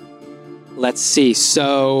 Let's see.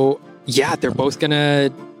 So, yeah, they're both going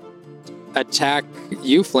to attack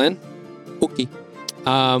you, Flynn. Okay.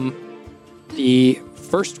 The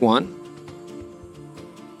first one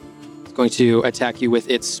is going to attack you with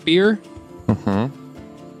its spear.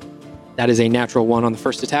 That is a natural 1 on the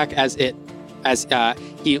first attack. As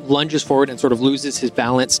he lunges forward and sort of loses his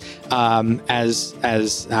balance as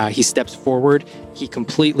he steps forward, he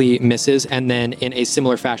completely misses, and then in a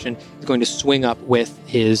similar fashion, he's going to swing up with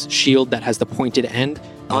his shield that has the pointed end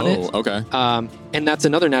on it. Okay. And that's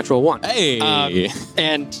another natural 1. Hey.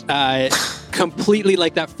 And completely,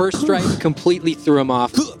 like that first strike, completely threw him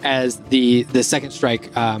off. As the second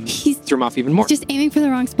strike He's threw him off even more. just aiming for the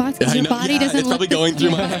wrong spots because I your know, body doesn't. It's probably look going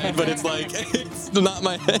through my yeah. head, but it's like it's not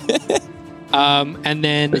my head. And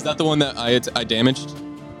then Is that the one that I damaged?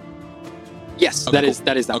 yes, Okay, that cool.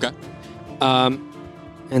 is that. Okay.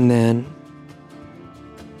 And then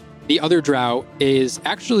the other drow is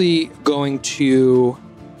actually going to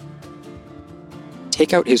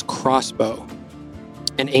take out his crossbow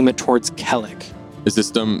and aim it towards Kellic, Is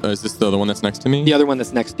this the other one that's next to me? the other one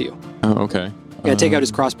that's next to you. Oh, okay. Going to take out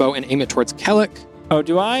his crossbow and aim it towards Kellic. Oh,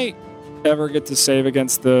 do I ever get to save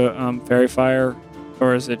against the fairy fire,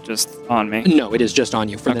 or is it just on me? No, it is just on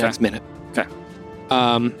you for the Okay. next minute. Okay.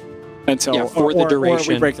 Until Yeah, for the or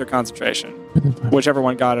duration. we break their concentration. Whichever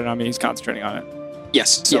one got it on me, he's concentrating on it.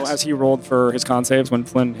 Yes. So yes. as he rolled for his con saves when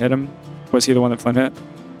Flynn hit him, was he the one that Flynn hit?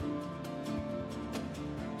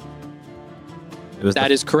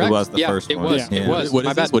 That is correct. It was the Yeah, first it one. was. Yeah. It was. What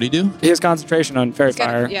My is this? bad. What do you do? His concentration on fairy He's got-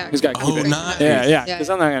 fire. yeah. He's got Oh, keep it. nice. Yeah. Yeah. Because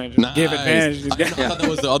I'm not going to just give advantage. He's I got- thought that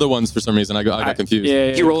was the other ones for some reason. I got confused.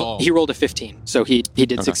 Yeah. He rolled a 15, so he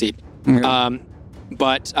did Okay. succeed. Okay.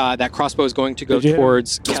 But that crossbow is going to go Did you hit him?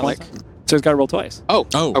 towards Just Kellic. once? So he's got to roll twice. Oh,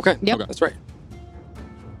 Oh, okay. Yep. okay. That's right.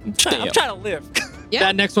 I'm trying to live. Yeah.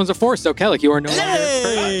 That next one's a 4, so Kellic, you are no longer.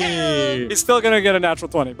 Hey! He's still going to get a natural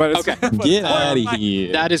 20, but it's Okay. but Get it's out of fine.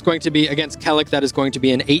 here. That is going to be against Kellic. That is going to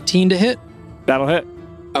be an 18 to hit. That'll hit.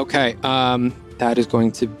 Okay. That is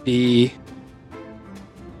going to be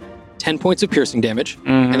 10 points of piercing damage,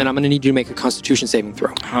 and then I'm going to need you to make a Constitution saving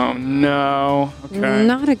throw. Oh no. Okay.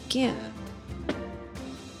 Not again.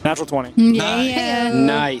 Natural 20. Yeah.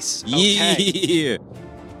 Nice. Okay. Yeah.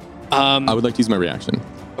 I would like to use my reaction.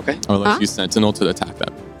 Okay. I would like Huh? to use Sentinel to attack that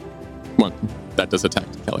one. That does attack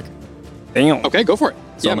Kellic. Damn. Okay. Go for it.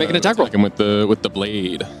 So Yeah. I'm Make an gonna attack roll. him with the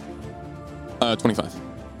blade. 25.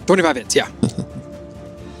 25 hits. Yeah.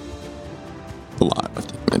 A lot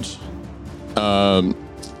of damage.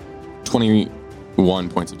 21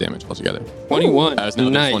 points of damage altogether. 21. As now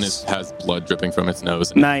nice. this one has blood dripping from its nose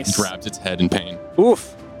and Nice. grabs its head in pain.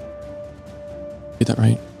 Oof. Get that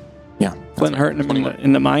right? Yeah. that's Flynn right. hurting him 21.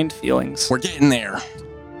 in the mind feelings. We're getting there.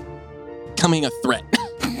 Coming a threat.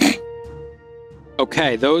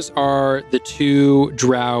 Okay, those are the two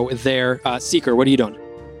drow there. Seeker, what are you doing?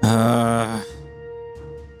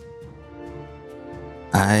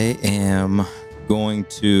 I am going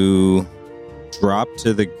to drop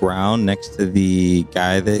to the ground next to the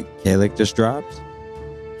guy that Kalik just dropped.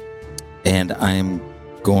 And I'm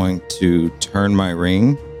going to turn my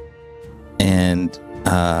ring and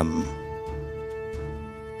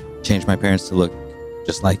change my parents to look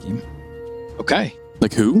just like him. Okay.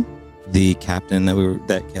 Like who? The captain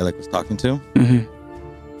that Kalik was talking to.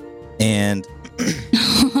 Mm-hmm. And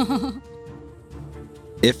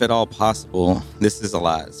if at all possible, this is a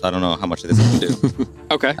lot, so I don't know how much of this I can do.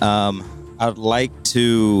 Okay. I would like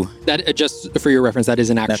to. That just for your reference, that is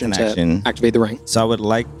an action That's an to action. activate the ring. So I would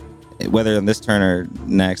like, whether in this turn or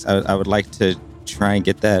next, I would like to try and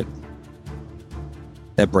get that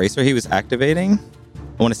bracer he was activating.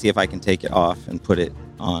 I want to see if I can take it off and put it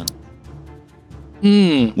on,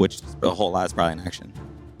 which a whole lot is probably an action.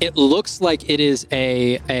 It looks like it is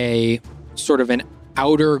a sort of an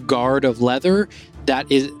outer guard of leather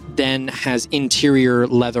that is then has interior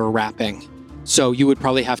leather wrapping. So you would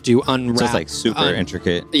probably have to unwrap. So it's like super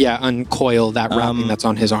intricate. Yeah, uncoil that wrapping that's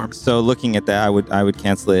on his arm. So looking at that, I would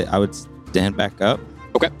cancel it. I would stand back up.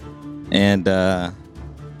 Okay. And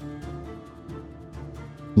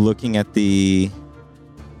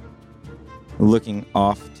looking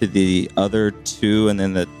off to the other two, and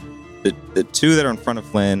then the two that are in front of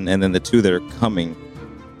Flynn, and then the two that are coming,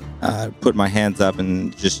 put my hands up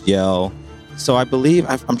and just yell. So I believe,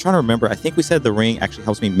 I'm trying to remember, I think we said the ring actually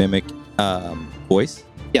helps me mimic voice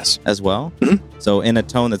Yes. as well. Mhm. So in a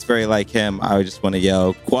tone that's very like him, I would just want to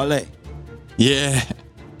yell, Quale, Yeah.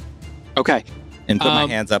 Okay. and put my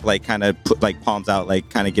hands up, like kind of put like palms out, like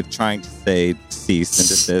kind of trying to say cease and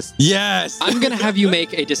desist. Yes. I'm going to have you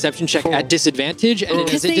make a deception check at disadvantage, and it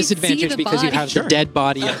Because is a they see disadvantage the because you body. have the dead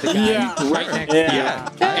body of the guy Yeah. right next Yeah. to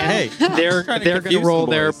you. And Hey, they're trying to going to confuse roll some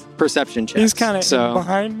their boys. perception checks. He's kind of so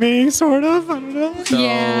behind me, sort of. I don't know. So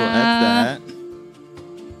Yeah. that's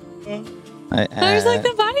that. I was like,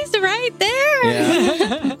 the body's right there.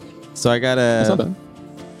 Yeah. So I got That's not a bad.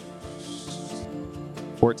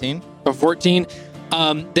 14. a 14.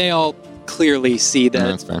 They all clearly see Yeah, that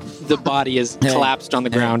that's fair. the body is Hey. collapsed on the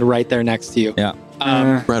ground right there next to you. Yeah.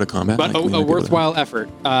 We're out of combat. But Like, we a might be able to- worthwhile effort.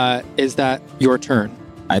 Is that your turn?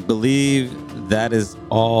 I believe that is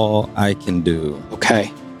all I can do.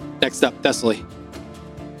 Okay. Next up, Thessaly.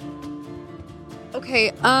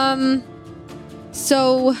 Okay,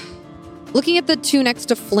 so looking at the two next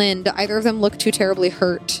to Flynn, do either of them look too terribly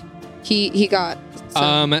hurt? He got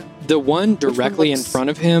some, The one directly in looks- front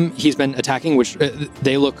of him, he's been attacking, which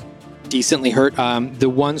they look decently hurt. The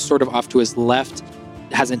one sort of off to his left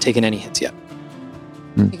hasn't taken any hits yet.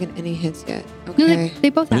 taken any hits yet. No, Okay. they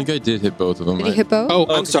both I have. think I did hit both of them. Did he hit both? Oh, I'm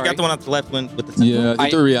 'cause you sorry. got the one on the left one with the Yeah, I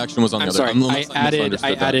think the reaction was on the I'm other. sorry. Unless I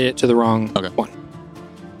misunderstood that. added it to the wrong Okay. one.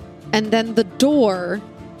 And then the door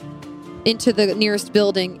into the nearest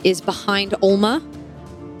building is behind Olma.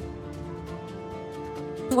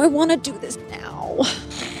 Do I want to do this now?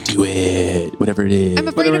 Do it. Whatever it is. I'm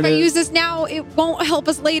afraid Whatever if I it is. use this now, it won't help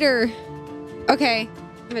us later. Okay,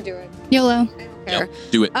 I'm gonna do it. YOLO. I don't care.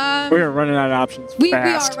 Do it. We're running out of options. We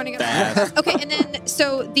fast. are running out of time. Okay,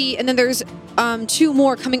 and then there's two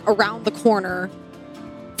more coming around the corner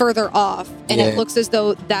further off, and Yeah. it looks as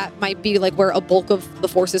though that might be like where a bulk of the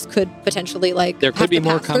forces could potentially like There have could be to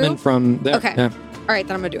more pass coming through. from there. Okay. Yeah. All right,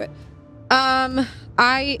 then I'm gonna do it.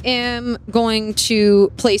 I am going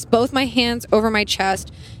to place both my hands over my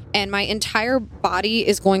chest, and my entire body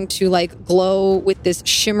is going to like glow with this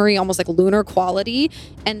shimmery, almost like lunar quality.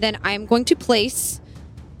 And then I'm going to place.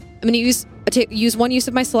 I'm going to use one use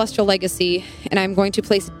of my celestial legacy, and I'm going to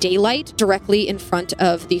place daylight directly in front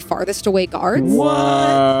of the farthest away guards.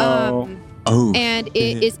 Whoa. Oh. And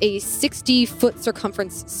it is a 60-foot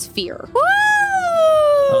circumference sphere.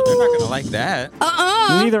 Oh, they're not going to like that.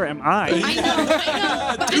 Neither am I. I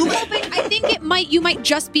know. But I'm hoping, I think you might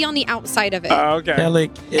just be on the outside of it. Okay.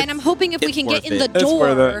 Kelly, And I'm hoping if we it's can get worth in the it. It's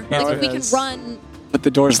worth door, it. like No, if we it can is. run. But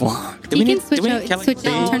the door's locked. Do He we can need- switch do we out, need Kelly switch to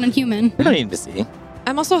out and see? turn on human. We don't need to see.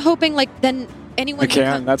 I'm also hoping like then anyone I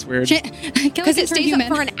can. That's weird. Because because it stays up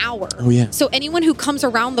for an hour. Oh yeah. So anyone who comes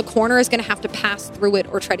around the corner is going to have to pass through it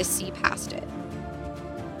or try to see past it.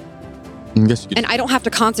 I guess you could. And I don't have to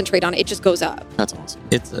concentrate on it. It just goes up. That's awesome.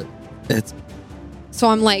 It's So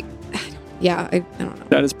I'm like, yeah, I don't know.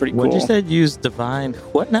 That is pretty cool. what you said. Use divine.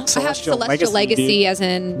 What now? I have Celestial Celestial Legacy, Legacy as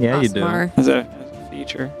in Yeah, you do. Osmar. As a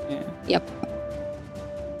feature. Yeah. Yep.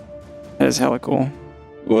 That is hella cool.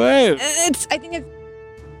 Whoa. I think it's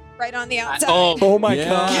right on the outside. Oh my Yeah.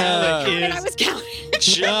 god. And I was counting.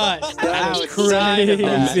 Just That is outside of crazy.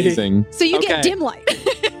 that. Amazing. So you Okay. get dim light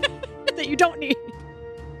that you don't need.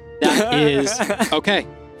 That is okay.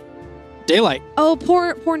 Daylight. Oh,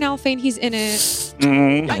 poor Nalfane, he's in it.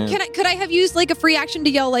 Mm. Could I have used like a free action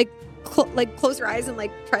to yell like close your eyes and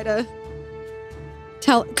like try to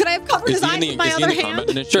tell? Could I have covered Is his he eyes in with my the other combat hand?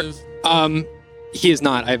 initiative? He is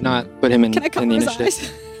not. I have not put him in, Can I in cover the his initiative.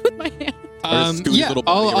 eyes with my hand? Or scoot his Yeah, little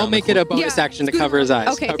body I'll around make the it a corner? bonus action to scoot cover his eyes.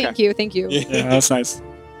 Okay, thank you. Yeah, that's nice.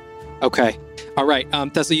 Okay. All right.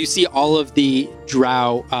 Tesla, you see all of the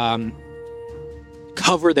drow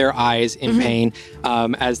cover their eyes in Mhm. pain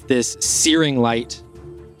as this searing light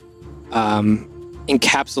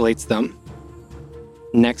encapsulates them.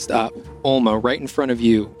 Next up, Olma, right in front of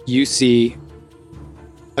you, you see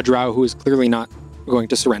a drow who is clearly not going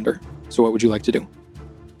to surrender. So what would you like to do?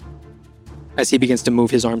 As he begins to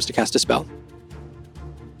move his arms to cast a spell.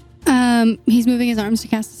 He's moving his arms to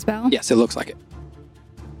cast a spell. Yes, it looks like it.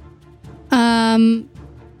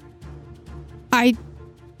 I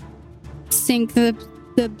sink the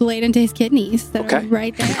blade into his kidneys that Okay. are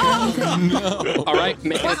right there. No. All right,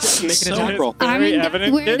 make an attack roll. I Very mean, that's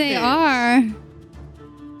evident where they kidneys. are.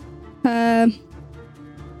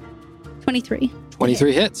 23.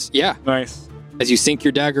 23 hits. Yeah, Nice. as you sink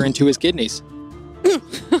your dagger into his kidneys.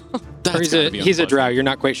 That's Or he's gotta a be he's a unpleasant. drow. You're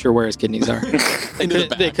not quite sure where his kidneys are. Into the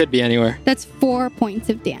back. They could be anywhere. That's 4 points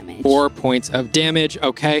of damage. 4 points of damage.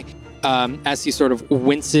 Okay. As he sort of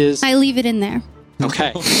winces. I leave it in there.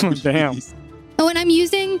 Okay. Damn. Oh, and I'm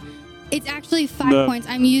using. It's actually 5 The- points.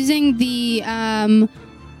 I'm using the.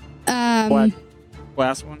 Black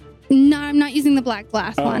glass one. No, I'm not using the black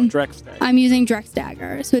glass Oh, one. Drex Day. I'm using Drek's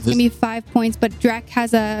dagger, so it's This- gonna be 5 points. But Drek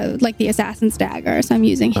has a like the assassin's dagger, so I'm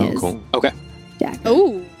using Oh, his cool. dagger.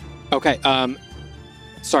 Oh, Okay.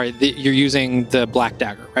 Sorry, you're using the black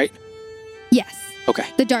dagger, right? Yes, Okay.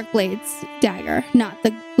 the Dark Blades dagger, not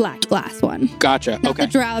the black glass one. Gotcha. Not Okay.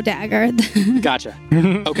 the Drow dagger. Gotcha.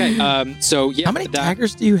 Okay. So yeah. How many that-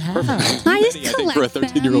 daggers do you have? I just I think for a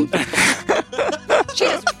collect 13-year-old. them. she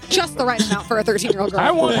has just the right amount for a 13-year-old girl.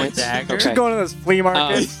 I want points. dagger. Okay. Just going to this flea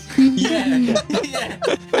market.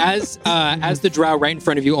 As the drow right in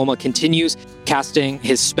front of you, Olma continues casting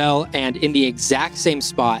his spell, and in the exact same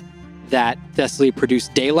spot that Thessaly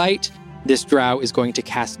produced daylight, this drow is going to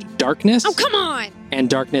cast darkness. Oh, come on. And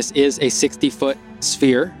darkness is a 60-foot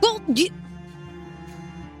sphere. Well,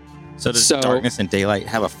 So does So- darkness and daylight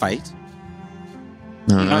have a fight?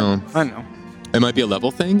 I don't know. I know. It might be a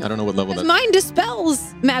level thing. I don't know what level that. mine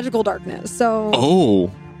dispels magical darkness, so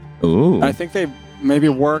Oh. Ooh. I think they maybe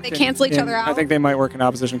work. They cancel each other I out? think they might work in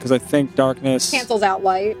opposition because I think darkness cancels out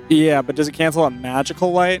light. Yeah, but does it cancel a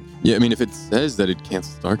magical light? Yeah, I mean, if it says that it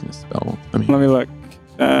cancels darkness spell, I mean, Let me look.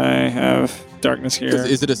 I have darkness here.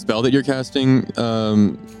 Is it a spell that you're casting?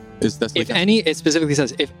 Is that If any, it specifically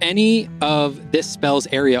says, if any of this spell's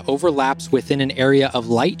area overlaps within an area of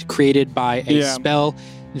light created by a spell,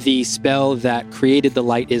 the spell that created the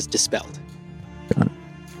light is dispelled.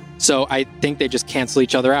 So I think they just cancel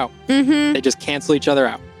each other out. Mm-hmm. They just cancel each other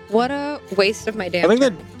out. What a waste of my damn I think the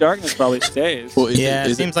turn. darkness probably stays. Well,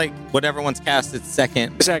 It seems like whatever one's cast its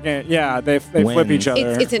second. Second, yeah, they flip Wins. each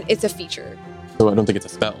other. It's a feature. So I don't think it's a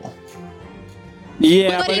spell.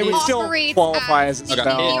 Yeah, But but it it would still operates qualify as as a Okay.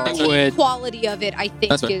 spell. It The would- quality of it, I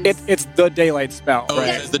think, That's right. is. It's the daylight spell, Oh, right?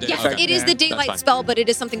 it is the Yes, daylight. it is the That's daylight fine. spell, but it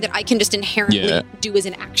is something that I can just inherently Yeah. do as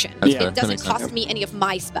an action. That's Yeah. fair. It That doesn't makes sense. cost me any of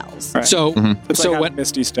my spells. Right. So, Mhm. It's so like what?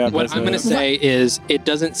 Misty Step. What is I'm a- going to say is, it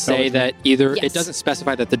doesn't say that either. Yes. It doesn't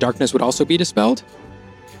specify that the darkness would also be dispelled.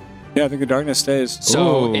 Yeah, I think the darkness stays.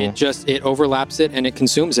 So Ooh. it overlaps it and it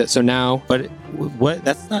consumes it. So now, But what?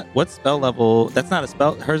 That's not what spell level. That's not a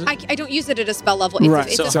spell. Hers. I don't use it at a spell level. It's, Right.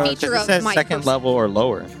 it's So- a it feature it of says my second person. level or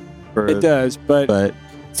lower. For, It does, but But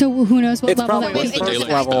So who knows what It's level probably that It, What's it the was? first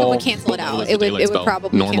doesn't. level? It would cancel it What out. was It the would. daylight It would spell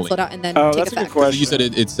probably normally? cancel it out and then Oh, take that's a good effect. question. You said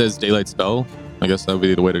it says daylight spell. I guess that would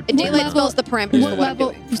be the way to. Daylight level- spell is the parameters Yeah. for What what I'm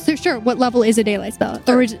level? doing. So sure. What level is a daylight spell?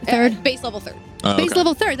 Third. Base level third. Base Okay.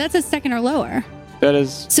 level third. That's a second or lower. that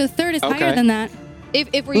is. So third is Okay. higher than that. If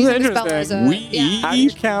we're This is using the spell as a interesting. How do you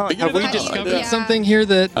count? Figured have we it out. discovered Yeah. something here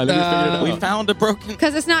that I think we figured it out. we found a broken.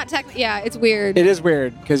 because it's not technically. Yeah, it's weird. It is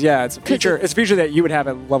weird because it's a feature. It's a feature that you would have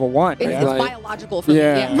at level 1. It's, Yeah. it's Right. biological for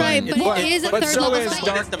Yeah. me. Yeah. Right, but But- it is a but third so level is spell.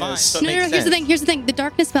 darkness. So it No, makes here's the sense. thing. Here's the thing. The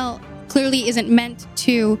darkness spell clearly isn't meant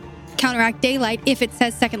to counteract daylight if it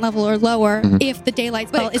says second level or lower. Mhm. If the daylight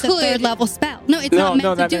But spell it is a could. third level spell. No, it's No, not meant no,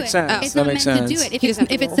 to that do makes it. sense. It's That not makes meant to do sense. it. If He it's, doesn't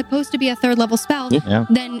have if to it's roll. supposed to be a third level spell, Yeah.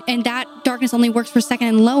 then and that darkness only works for second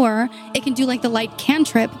and lower, it can do like the light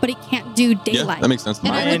cantrip, but it can't do Yeah, daylight. that makes sense. And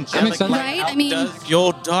I My would- angelic that makes sense. light Right? I mean- outdoes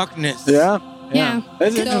your darkness. Yeah. Yeah.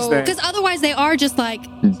 That's So- interesting. Because otherwise they are just like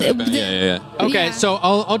Yeah. Okay, Yeah. so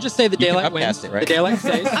I'll just say the You can daylight upcast wins. it, right? The daylight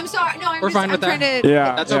stays. I'm sorry. No, We're fine I'm with trying that. to.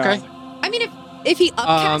 Yeah. That's yeah. okay. I mean, if he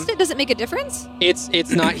upcast it, does it make a difference? It's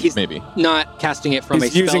not. He's Maybe. not casting it from He's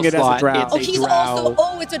a spell using it as a slot. drow. It's Oh, a he's drow. also.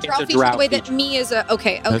 Oh, it's a drow It's a feature. drow The way that feature. me is a.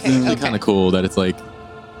 Okay. That's Okay. kind of cool that it's like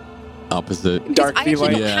opposite. Dark I actually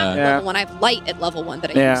feeling. don't Yeah. have Yeah. level 1. I have light at level 1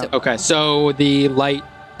 that I Yeah. use it Okay, so the light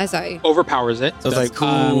as I. overpowers it. So it's That's like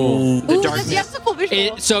cool. The Ooh, darkness. that's a cool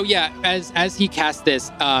visual. So yeah, as he casts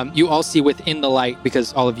this, you all see within the light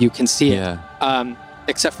because all of you can see it. Yeah.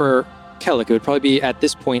 Except for Kellic, it would probably be at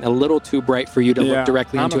this point a little too bright for you to Yeah. look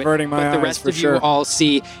directly I'm into it. averting my But the eyes rest for of sure. you all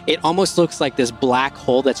see it almost looks like this black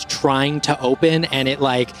hole that's trying to open, and it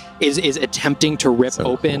like is attempting to rip So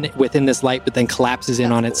open cool. within this light, but then collapses in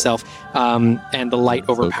That's on cool. itself, and the light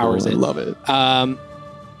So overpowers cool. I it. love it.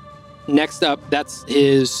 Next up, that's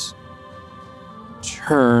his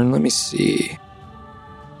turn. Let me see.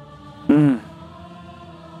 Hmm.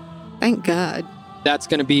 Thank God. That's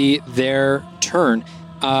going to be their turn.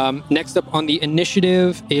 Next up on the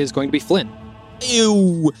initiative is going to be Flynn.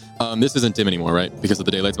 Ew. This isn't dim anymore, right? Because of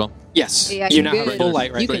the daylight spell. Yes, Yeah, you you're now have good. full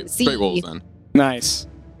light, right? You can see. Straight rolls then. Nice.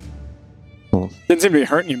 Cool. Didn't seem to be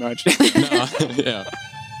hurting you much. No, yeah.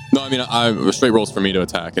 No, I mean, straight rolls for me to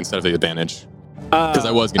attack instead of the advantage because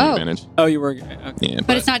I was getting Oh. advantage. Oh, you were. Okay. Yeah,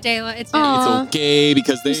 but it's not daylight. It's Aw. It's okay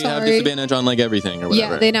because they I'm have sorry. disadvantage on like everything or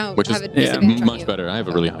whatever. Yeah, they now which have is a disadvantage on much you. better. I have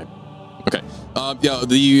a really high. Okay. Yeah.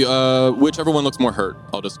 The whichever one looks more hurt,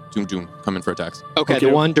 I'll just doom come in for attacks. Okay, Okay.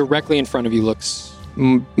 the one directly in front of you looks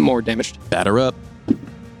more damaged. Batter up.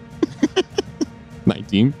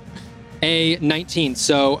 19. A 19.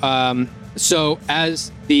 So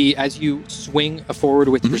as you swing forward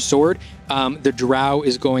with your sword, the drow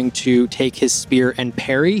is going to take his spear and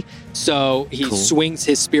parry. So he Cool. swings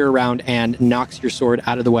his spear around and knocks your sword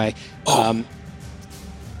out of the way.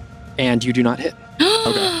 And you do not hit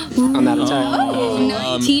on that attack. Oh,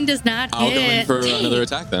 19 does not I'll hit. go in for Dang. another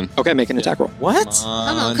attack then. Okay, make an attack roll. What?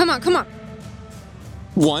 Come on.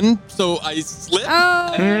 1. So I slip.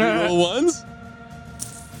 Oh. You roll ones.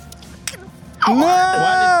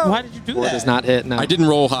 Why did you do 4 that? does not hit. No. I didn't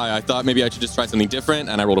roll high. I thought maybe I should just try something different,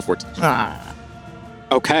 and I rolled a 14. Ah.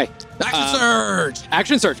 Okay. Action surge.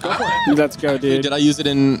 Action search. Go for it. Let's go, dude. Did I use it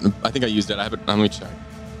in? I think I used it. I have it. Let me check.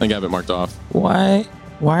 I think I have it marked off. Why?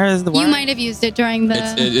 Why is the? You why? might have used it during the.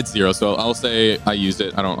 It's 0, so I'll say I used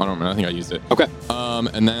it. I don't remember. I think I used it. Okay.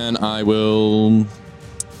 And then I will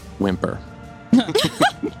whimper.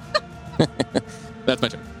 That's my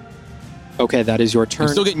turn. Okay, that is your I'm turn.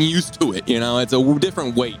 still getting used to it. You know, it's a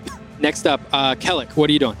different weight. Next up, Kellic, what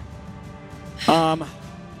are you doing?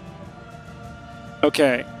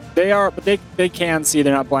 Okay. They are, but they can see.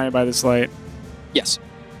 They're not blinded by this light. Yes.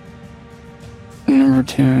 Number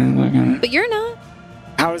 2. Looking. But you're not.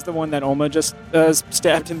 How is the one that Oma just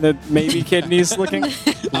stabbed in the maybe kidneys looking?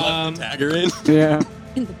 Dagger in. Yeah.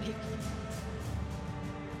 In the big.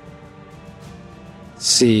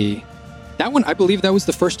 See. That one, I believe that was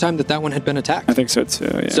the first time that one had been attacked. I think so too.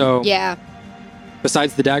 Yeah. So, Yeah.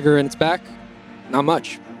 besides the dagger in its back, not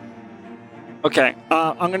much. Okay,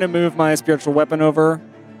 I'm gonna move my spiritual weapon over,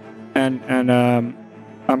 and I'm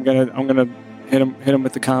gonna hit him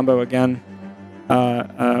with the combo again,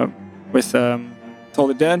 with Toll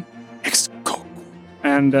the Dead,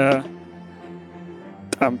 and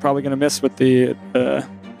I'm probably gonna miss with the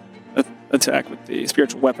attack with the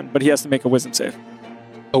spiritual weapon, but he has to make a wisdom save.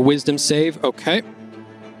 A wisdom save, okay.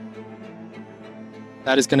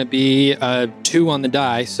 That is going to be 2 on the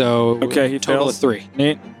die, so Okay, he total fails. of 3.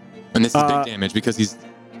 Neat. And this is big damage because he's.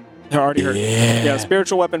 I already heard. Yeah,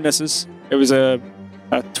 spiritual weapon misses. It was a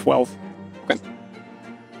 12. Okay.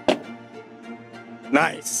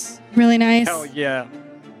 Nice. Really nice. Hell yeah.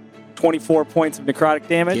 24 points of necrotic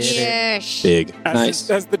damage. Yes. Big. Nice.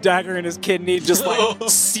 As the dagger in his kidney just like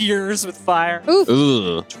sears with fire.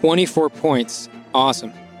 Ugh. 24 points.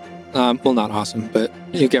 Awesome. Well, not awesome, but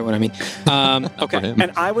you get what I mean. For Okay. him.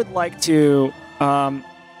 And I would like to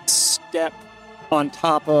step on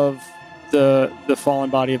top of the fallen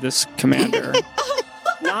body of this commander.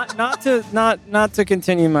 not to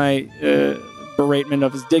continue my beratement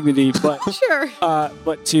of his dignity, but Sure.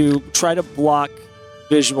 but to try to block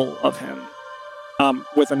visual of him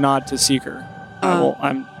with a nod to Seeker.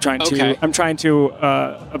 I'm trying to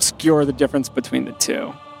obscure the difference between the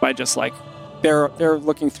two by just like they're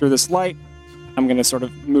looking through this light. I'm going to sort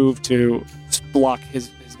of move to block his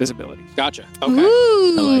visibility. Gotcha. Okay.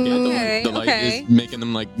 Ooh. I like it. Okay. The light Okay. is making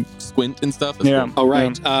them like squint and stuff. That's Yeah. cool. All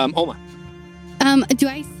right. Oma. Do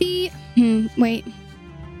I see? Wait.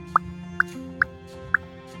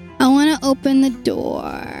 I want to open the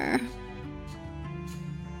door.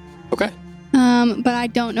 Okay. But I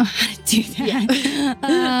don't know how to do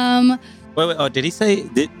that. Wait. Oh, did he say?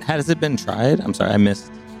 Has it been tried? I'm sorry, I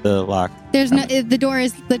missed the lock. There's no. The door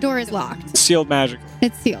is locked. Sealed magic.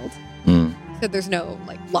 It's sealed. So there's no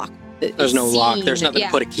like lock. There's no lock. Scene. There's nothing Yeah.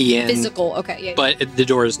 to put a key in. Physical. Okay. Yeah. But the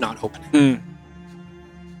door is not opening.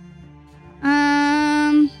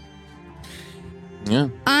 Yeah.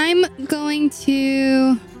 I'm going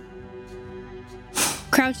to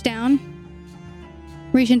crouch down,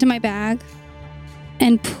 reach into my bag,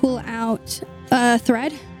 and pull out a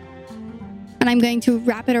thread. And I'm going to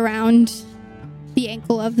wrap it around the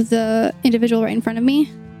ankle of the individual right in front of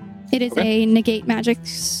me. It is Okay. a negate magic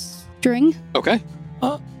string, Okay.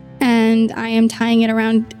 and I am tying it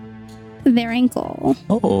around their ankle.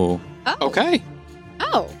 Oh. Okay.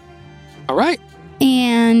 Oh. All right.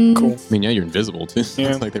 And Cool. I mean, yeah, you're invisible too. Yeah.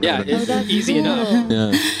 It's like they Yeah, wrote it's it. easy enough.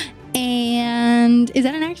 Yeah. and is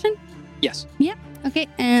that an action? Yes. Okay,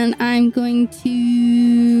 and I'm going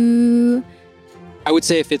to. I would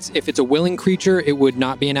say if it's a willing creature, it would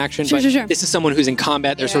not be an action. Sure, but sure, sure. this is someone who's in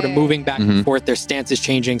combat. They're sort of Yeah. moving back and Mhm. forth. Their stance is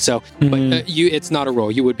changing. So, but it's not a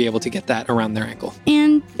roll. You would be able to get that around their ankle.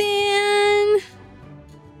 And then.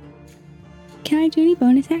 Can I do any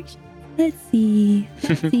bonus action? Let's see.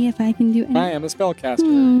 Let's see if I can do any. I am a spellcaster.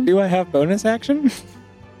 Hmm. Do I have bonus action?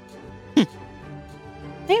 I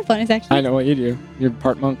have bonus action. I know what you do. You're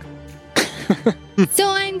part monk. So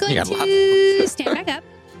I'm going You got lots of to stand back up.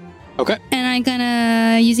 Okay. And I'm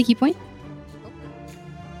gonna use a key point.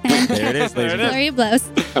 And There it is, ladies and flurry of blows.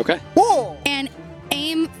 Okay. Whoa! And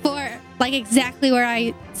aim for like exactly where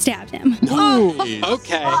I stabbed him. Nice.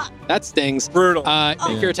 Okay. That stings. Brutal.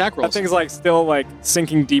 Make your attack That rolls. thing's like still like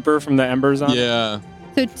sinking deeper from the embers on. it. Yeah.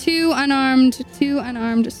 So two unarmed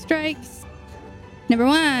strikes. Number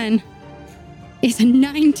 1 is a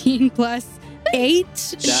 19 plus 8.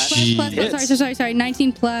 hits. Sorry.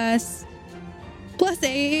 19 plus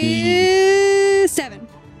 8. 7.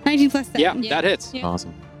 19 plus 7. Yeah, that hits. Yeah.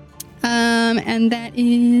 Awesome. And that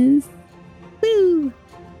is woo,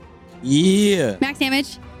 Yeah. max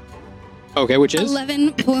damage. Okay, which is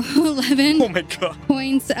 11 Oh my god.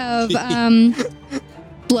 points of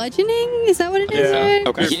bludgeoning. Is that what it is? Yeah. Right?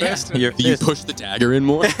 okay. Yeah. Your Do you fist. push the dagger in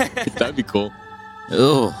more? That'd be cool.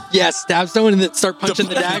 Oh. Yeah, stab someone and then start punching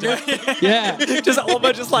the dagger. Yeah. Just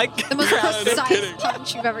Alma just like The most precise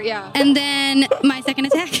punch you've ever. Yeah. And then my second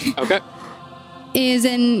attack Okay. is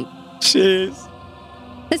in jeez.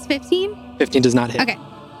 that's 15. 15 does not hit. Okay,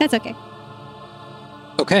 that's okay.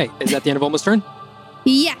 Okay. Is that the end of Alma's turn?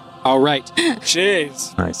 Yeah, All right.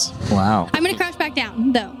 Jeez. Nice. Wow. I'm gonna crouch back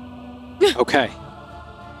down though. Okay.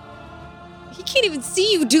 He can't even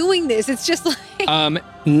see you doing this. It's just like.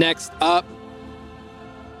 Next up,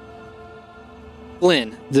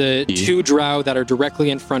 Flynn, the two drow that are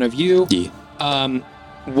directly in front of you. The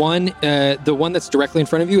one that's directly in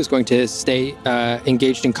front of you is going to stay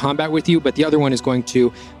engaged in combat with you, but the other one is going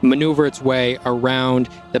to maneuver its way around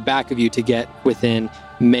the back of you to get within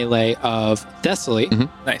melee of Thessaly.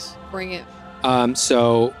 Nice. Bring it.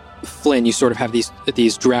 So, Flynn, you sort of have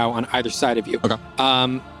these drow on either side of you.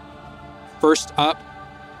 Okay. First up,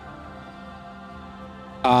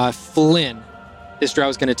 Flynn. This drow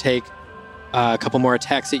is going to take a couple more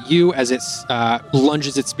attacks at you as it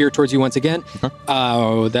lunges its spear towards you once again. Okay.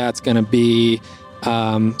 Oh, that's going to be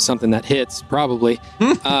something that hits, probably.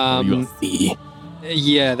 You'll see.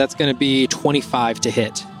 Yeah, that's going to be 25 to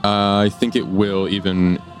hit. I think it will,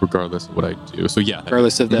 even regardless of what I do. So yeah.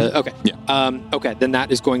 Regardless of the... Okay. Yeah. Okay, then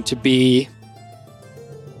that is going to be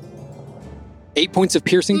 8 points of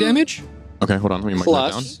piercing damage. Okay, hold on. Let me mark that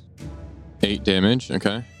down. Plus 8 damage.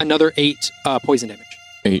 Okay. another 8 poison damage.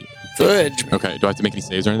 8. Good. Okay. Do I have to make any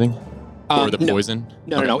saves or anything? Or the no. poison?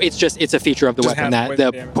 No. It's a feature of the Just weapon has that poison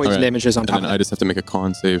the damage. poison Okay. damage is on And top then of I it. just have to make a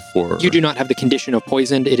con save for... You do not have the condition of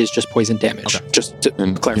poisoned. It is just poison damage. Okay. Just to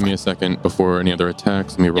And clarify. give me a second before any other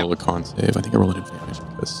attacks. Let me roll a con save. I think I roll an advantage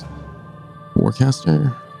because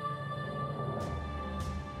Warcaster.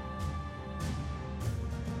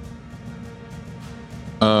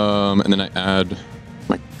 And then I add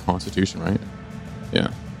my Constitution, right?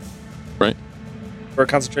 Yeah. Right? For a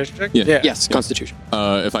concentration check? Yeah. Yes, Constitution.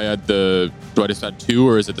 If I add do I just add 2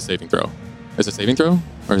 or is it the saving throw? Is it saving throw?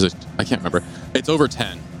 Or is it, I can't remember. It's over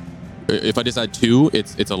 10. If I just add 2,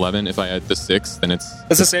 it's 11. If I add the 6, then it's...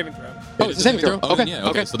 It's a saving throw. Oh, it's a saving throw. Oh, Okay. yeah,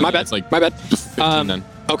 Okay. So then, My yeah, bad. it's like My bad. 15 then.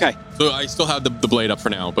 Okay. So I still have the blade up for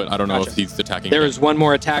now, but I don't know Gotcha. if he's attacking. There again. is one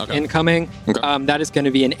more attack Okay. incoming. Okay. That is going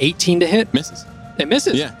to be an 18 to hit. Misses. It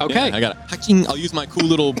misses. Yeah. Okay. Yeah, I got it. Hacking. I'll use my cool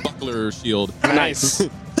little buckler shield. Nice.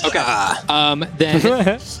 Okay. Then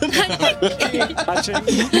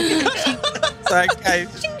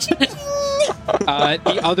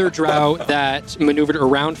the other drow that maneuvered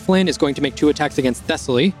around Flynn is going to make 2 attacks against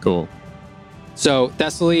Thessaly. Cool. So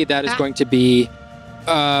Thessaly, that is going to be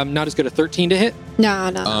not as good a 13 to hit. No.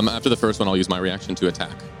 After the first one, I'll use my reaction to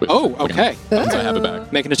attack. Oh, okay. Once I have it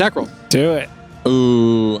back. Make an attack roll. Do it.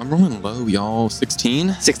 Ooh, I'm rolling low, y'all.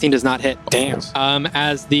 16. 16 does not hit. Damn.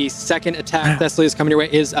 As the second attack Thessaly is coming your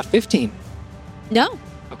way is a 15. No.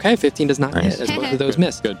 Okay, 15 does not Nice. hit, as both of those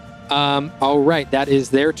miss. Good. All right, that is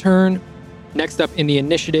their turn. Next up in the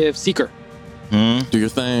initiative, Seeker. Do your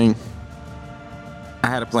thing. I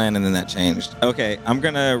had a plan and then that changed. Okay, I'm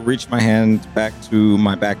gonna reach my hand back to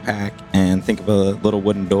my backpack and think of a little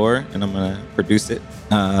wooden door, and I'm gonna produce it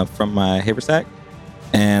from my haversack.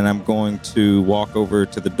 And I'm going to walk over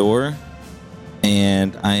to the door,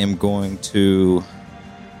 and I am going to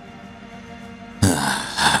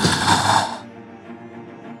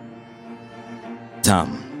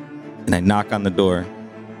Tom. And I knock on the door,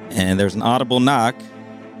 and there's an audible knock.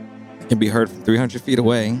 It can be heard from 300 feet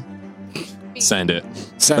away. Send it.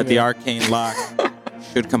 But the arcane lock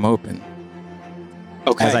should come open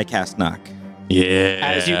Okay. as I cast knock. Yeah.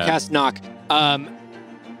 As you cast knock,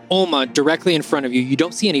 Olma, directly in front of you, you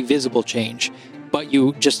don't see any visible change, but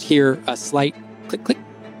you just hear a slight click, click.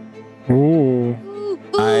 Ooh.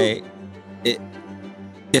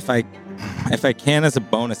 If I can as a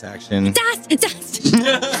bonus action, Dust.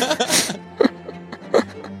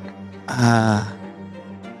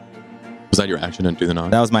 Was that your action and do the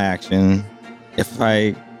knock? that was my action. If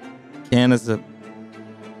I can as a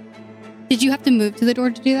Did you have to move to the door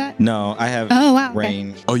to do that? no, I have Oh wow. Okay.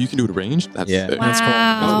 range. Oh, you can do it ranged? That's Yeah. sick. Wow. That's cool.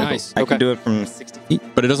 Oh, Oh. nice. I Okay. can do it from 60 feet.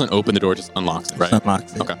 But it doesn't open the door, it just unlocks it, right?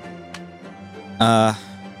 Unlocks it. Okay.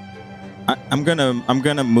 I'm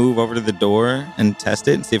gonna move over to the door and test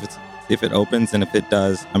it and see if it opens, and if it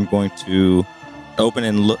does, I'm going to open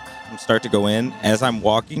and look and start to go in. As I'm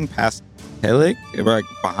walking past Pelik, like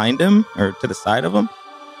behind him or to the side of him,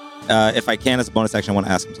 if I can as a bonus action, I want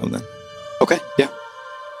to ask him something. Okay, yeah.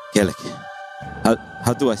 Pelik,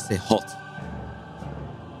 how do I say halt?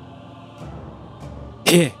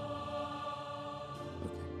 Here.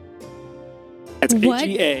 That's What?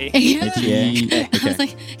 HEA. HEA. I was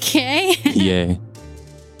like, okay. Yeah.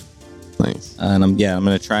 Nice. And I'm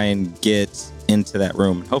gonna try and get into that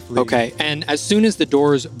room. Hopefully. Okay, and as soon as the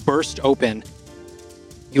doors burst open,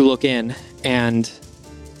 you look in, and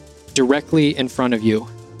directly in front of you,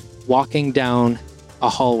 walking down a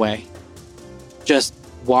hallway, just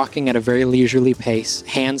walking at a very leisurely pace,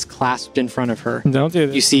 hands clasped in front of her, Don't do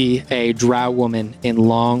this. you see a drow woman in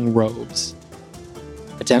long robes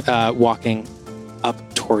walking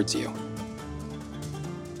up towards you.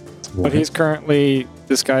 But he's currently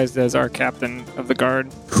disguised as our captain of the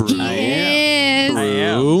guard. Yes.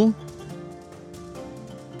 True.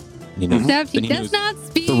 He knows. Except he Then he does knows not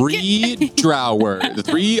speak. 3 drow word. The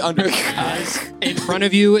 3 under. In front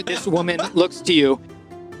of you, this woman looks to you,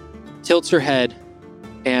 tilts her head,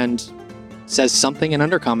 and says something in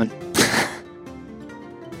Undercommon.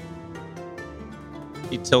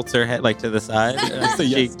 She tilts her head like to the side. Just say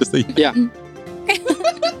yes. Just say yes. Yeah.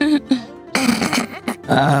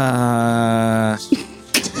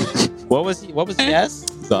 What was yes?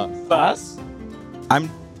 Sauce. I'm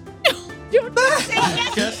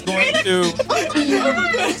just going to.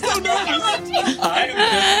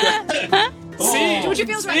 See, Georgia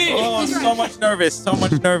feels right. Oh, I'm He's right. so much nervous. So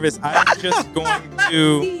much nervous. I'm just going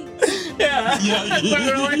to.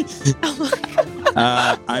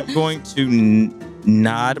 I'm going to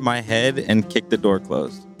nod my head and kick the door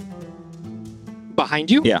closed.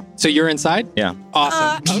 Behind you? Yeah. So you're inside? Yeah.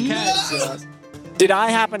 Awesome. Okay. Did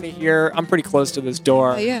I happen to hear? I'm pretty close to this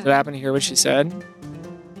door. Oh, yeah. Did I happen to hear what she said?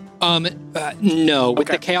 No. With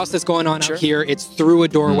Okay. the chaos that's going on Sure. out here, it's through a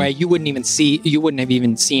doorway. You wouldn't have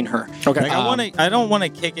even seen her. Okay. Like, I don't want to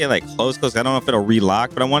kick it like close. I don't know if it'll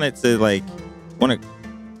relock, but I want it to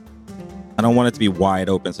I don't want it to be wide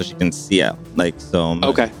open so she can see out. Like so.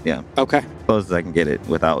 Okay. Yeah. Okay. Close as I can get it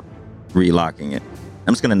without relocking it.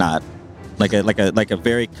 I'm just gonna nod, like a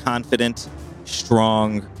very confident,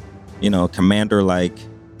 strong, commander-like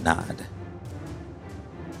nod.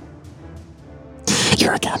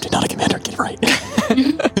 You're a captain, not a commander. Get it right.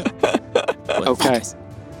 Okay.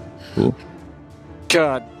 Cool.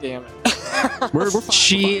 God damn it. We're fine.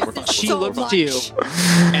 She So looks much. to you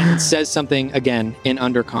and says something again in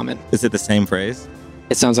Undercommon. Is it the same phrase?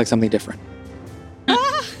 It sounds like something different.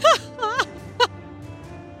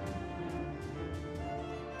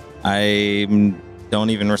 I don't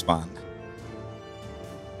even respond.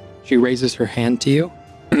 She raises her hand to you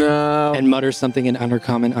No. and mutters something in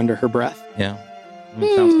Undercommon under her breath. Yeah.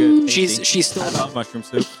 Sounds good. She's still I love mushroom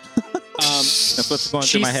soup. That's what's going through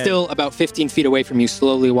she's my head. still about 15 feet away from you,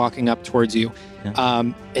 slowly walking up towards you. Yeah.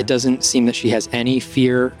 It doesn't seem that she has any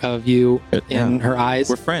fear of you in her eyes.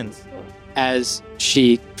 We're friends. As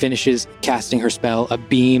she finishes casting her spell, a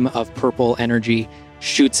beam of purple energy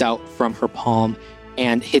shoots out from her palm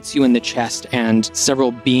and hits you in the chest, and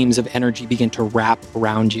several beams of energy begin to wrap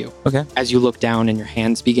around you. Okay. As you look down and your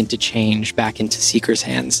hands begin to change back into Seeker's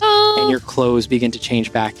hands, and your clothes begin to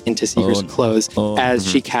change back into Seeker's clothes as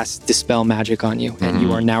she casts Dispel Magic on you, and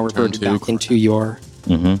you are now reverted Turn to back into your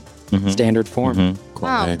standard form,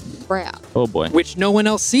 Wow, crap. Oh boy. which no one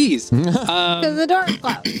else sees. Because the dark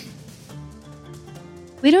cloud.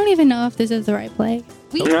 We don't even know if this is the right place.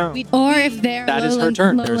 No. Or if they're That is her Lowland-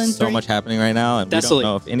 turn. There's Lowland so 3. much happening right now, and we Desolate.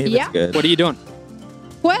 don't know if any of Yeah. it's good. What are you doing?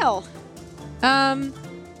 Well, a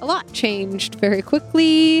lot changed very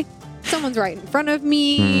quickly. Someone's right in front of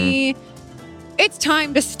me. It's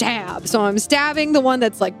time to stab. So I'm stabbing the one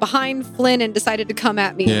that's like behind Flynn and decided to come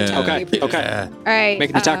at me. and attack Okay. me pretty Okay. All right. Make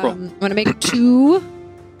an attack roll. I'm going to make 2.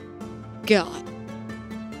 God.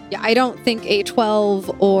 Yeah, I don't think a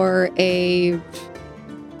 12 or a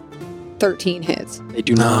 13 hits. They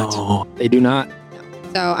do not. They do not.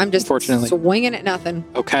 So I'm just Unfortunately. swinging at nothing.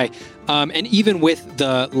 Okay. And even with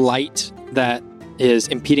the light that is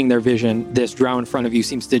impeding their vision, this drow in front of you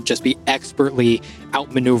seems to just be expertly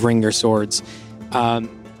outmaneuvering your swords.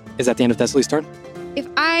 Is that the end of Thessaly's turn? If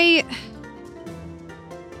I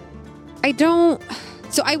don't...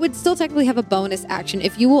 So I would still technically have a bonus action.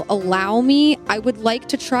 If you will allow me, I would like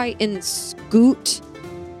to try and scoot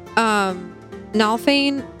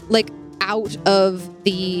Nalfane, like, out of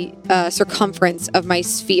the circumference of my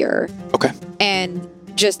sphere. Okay. And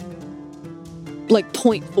just, like,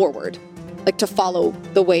 point forward. Like, to follow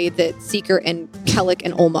the way that Seeker and Kellic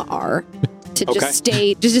and Olma are. To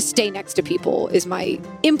Okay. just stay next to people is my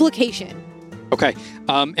implication. Okay.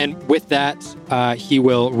 And with that, he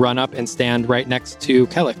will run up and stand right next to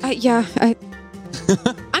Kellic.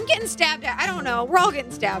 I'm getting stabbed at. I don't know. We're all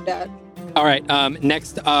getting stabbed at. All right.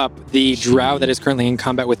 Next up, the drow that is currently in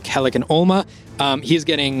combat with Kellic and Olma. He's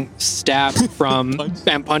getting stabbed from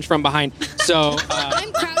and punched from behind. So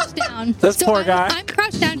I'm crouched down. This poor guy. I'm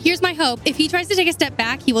crouched down. Here's my hope. If he tries to take a step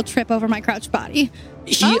back, he will trip over my crouched body.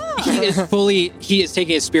 he is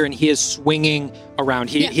taking his spear and he is swinging around.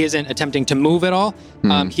 He isn't attempting to move at all.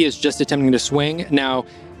 He is just attempting to swing. Now,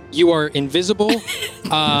 you are invisible.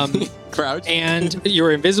 Crouch. And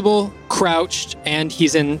you're invisible, crouched, and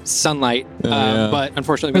he's in sunlight. But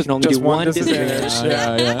unfortunately, we can only Just do one one disadvantage.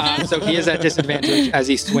 disadvantage. So he is at disadvantage as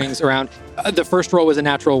he swings around. The first roll was a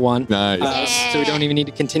natural 1. Nice. So we don't even need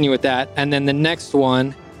to continue with that. And then the next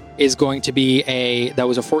one is going to be that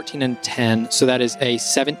was a 14 and 10. So that is a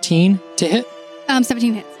 17 to hit.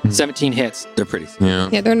 17 hits. 17 hits. They're pretty. Yeah.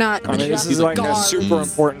 Yeah, they're not. I mean, this is like a guards. super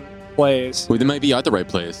important place. Well, they might be at the right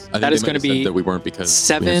place. I think That is they might gonna have said be that we weren't because we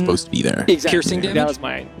 7 were supposed to be there. piercing That damage. was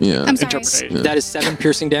my Yeah. I'm sorry. interpretation. Yeah. That is 7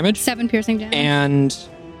 piercing damage 7 piercing damage. and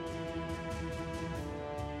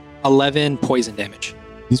 11 poison damage.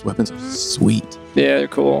 These weapons are sweet. Yeah, they're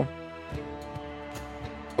cool.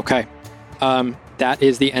 Okay. That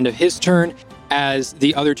is the end of his turn. As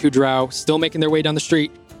the other 2 drow, still making their way down the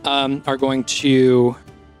street, are going to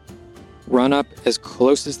run up as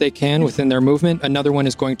close as they can within their movement. Another one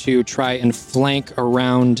is going to try and flank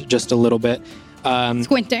around just a little bit.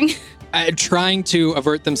 Squinting. Trying to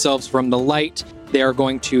avert themselves from the light. They are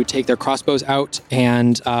going to take their crossbows out,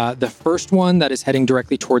 and the first one that is heading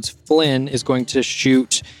directly towards Flynn is going to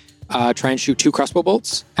try and shoot 2 crossbow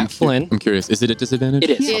bolts at Flynn. I'm curious. Is it a disadvantage?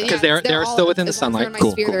 It is, because they're all still within the as long as they're sunlight. in my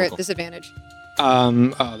Cool, sphere, cool, they're cool. at disadvantage.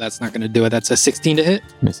 Oh, that's not going to do it. That's a 16 to hit.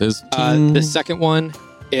 Misses. The second one,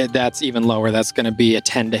 that's even lower. That's going to be a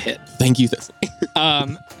 10 to hit. Thank you,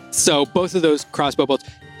 Thessaly. So both of those crossbow bolts,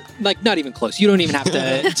 like not even close. You don't even have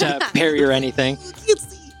to parry or anything.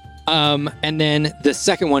 And then the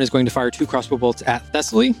second one is going to fire 2 crossbow bolts at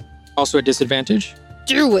Thessaly, also at disadvantage.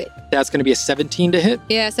 Do it. That's going to be a 17 to hit.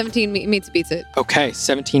 Yeah, 17 beats it. Okay,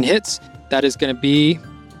 17 hits. That is going to be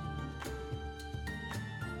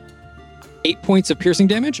 8 points of piercing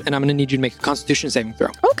damage, and I'm going to need you to make a Constitution saving throw.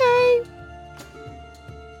 Okay.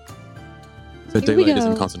 The Here we daylight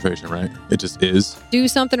isn't go. concentration, right? It just is. Do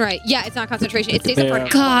something right. Yeah, it's not concentration. It stays up for an Yeah. hour.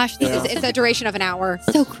 Gosh, Yeah. this is It's a duration of an hour.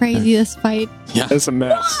 so crazy, this fight. Yeah. It's a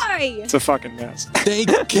mess. Why? It's a fucking mess.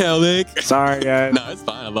 Thanks, Kellic. Sorry, guys. No, it's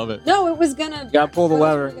fine. I love it. No, it was gonna. You gotta pull the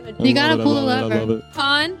lever. You gotta pull the I lever. love it.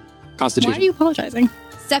 On Why Constitution. are you apologizing?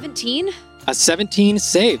 17. A 17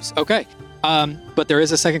 saves. Okay. But there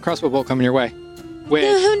is a second crossbow bolt coming your way. Which,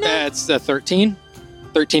 No, no. it's a 13.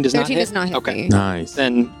 13 does not 13 hit. does not hit Okay. me. Nice.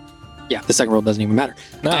 Then, yeah, the second roll doesn't even matter.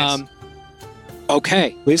 Nice.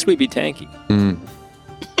 Okay. At least we be tanky.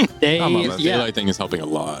 They, I'm on that. yeah. Daylight thing is helping a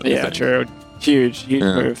lot. I Yeah, think. true. Huge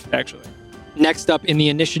Yeah. move, actually. Next up in the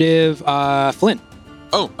initiative, Flynn.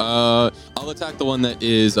 Oh, I'll attack the one that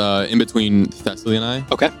is in between Thessaly and I.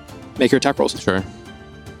 Okay. Make your attack rolls. Sure.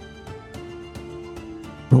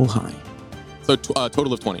 Roll high. So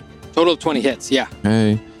total of 20. Total of 20 hits. Yeah.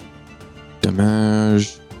 Okay.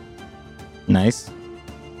 Damage. Nice.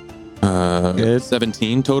 Good.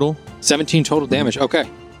 17 total. 17 total damage. Okay.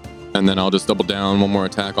 And then I'll just double down one more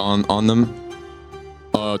attack on them.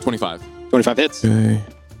 25. 25 hits. Okay.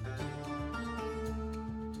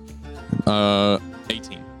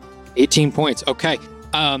 18. 18 points. Okay.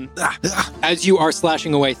 As you are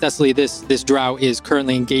slashing away, Thessaly, this drow is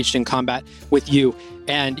currently engaged in combat with you,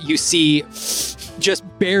 and you see just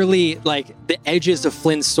barely like the edges of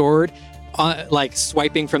Flynn's sword, like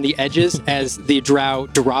swiping from the edges as the drow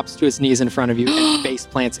drops to his knees in front of you and face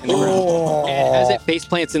plants in the ground. And as it face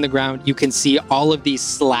plants in the ground, you can see all of these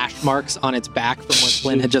slash marks on its back from when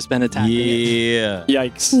Flynn had just been attacking it. Yeah.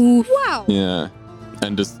 Yikes. Oof. Wow. Yeah.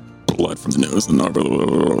 And just blood from the nose and blah, blah,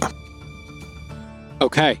 blah, blah.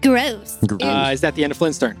 Okay. Gross. Is that the end of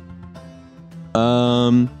Flynn's turn?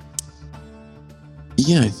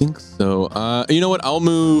 Yeah, I think so. You know what? I'll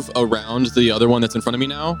move around the other one that's in front of me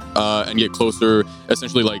now, and get closer,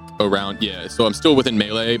 essentially like around. Yeah, so I'm still within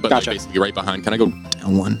melee, but Gotcha. like basically right behind. Can I go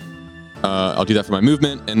down one? I'll do that for my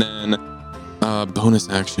movement, and then bonus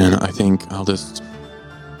action. I think I'll just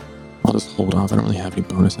hold off. I don't really have any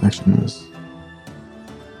bonus actions.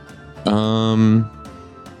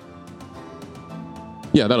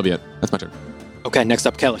 Yeah, that'll be it. That's my turn. Okay, next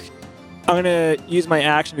up, Kellic. I'm gonna use my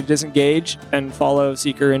action to disengage and follow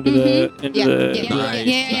Seeker into the Yeah. the. Nice.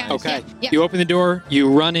 Yeah. Okay. Yeah. You open the door, you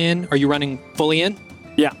run in. Are you running fully in?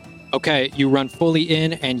 Yeah. Okay, you run fully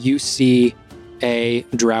in and you see a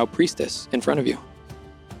drow priestess in front of you.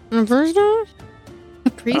 A I'm priestess?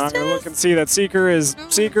 gonna look and see that Seeker is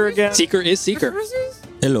Seeker again. Seeker is Seeker.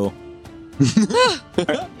 Hello.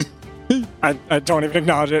 I don't even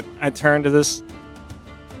acknowledge it. I turn to this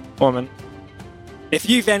woman. If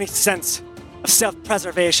you've any sense of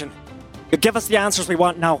self-preservation, you give us the answers we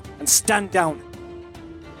want now and stand down.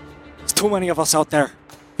 There's too many of us out there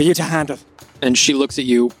for you to handle. And she looks at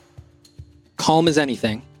you, calm as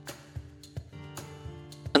anything.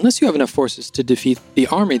 Unless you have enough forces to defeat the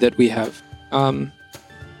army that we have,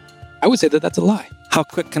 I would say that that's a lie. How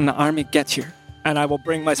quick can the army get here? And I will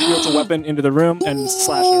bring my spiritual weapon into the room and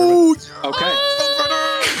slash at her with it. Okay.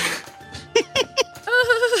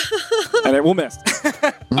 And it will miss.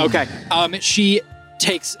 Okay. She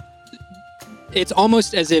takes. It's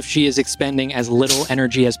almost as if she is expending as little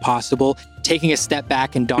energy as possible, taking a step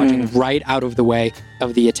back and dodging right out of the way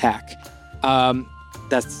of the attack.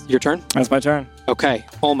 That's your turn? That's my turn. Okay.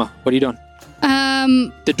 Olma, what are you doing?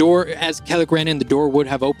 The door, as Kellic ran in, the door would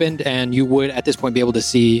have opened, and you would at this point be able to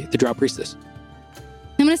see the Drow priestess.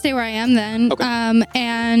 I'm gonna stay where I am then.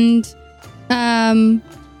 Okay.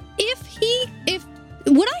 If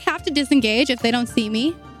would I have to disengage if they don't see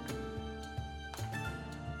me?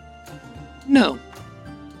 No,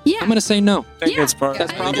 Yeah. I'm gonna say no. I think Yeah. that's part.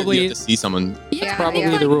 That's You probably have to see someone. Yeah, probably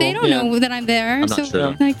like, the rule, They don't yeah. know that I'm there. I'm not so,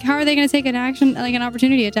 sure. like, how are they going to take an action, like an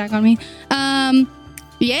opportunity attack on me?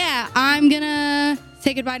 Yeah, I'm gonna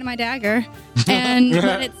say goodbye to my dagger and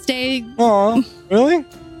let it stay. Oh, really?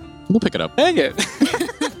 We'll pick it up. Dang it.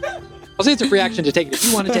 I'll say it's a free action to take it if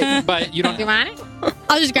you want to take it, but you don't. Do you want it?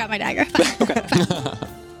 I'll just grab my dagger. Fine.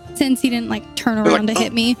 Since he didn't like turn around to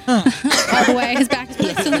hit me all the way, his back is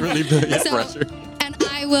placed on the Really big So- pressure. And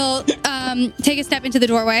I will take a step into the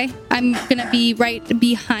doorway. I'm gonna be right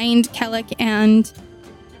behind Kellic, and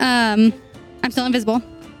I'm still invisible.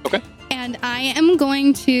 Okay. And I am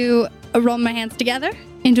going to roll my hands together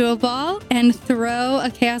into a ball and throw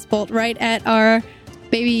a chaos bolt right at our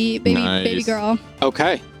baby Nice. girl.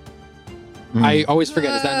 Okay. I always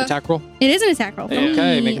forget. Is that an attack roll? It is an attack roll. for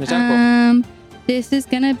Okay, me. make an attack roll. This is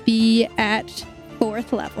gonna be at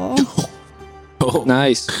 4th level. Oh,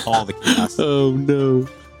 Nice. all the chaos. Oh no.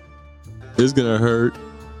 This is gonna hurt.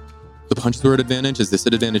 The punch through at advantage? Is this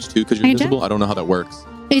at advantage too because you're Can I check? invisible? I don't know how that works.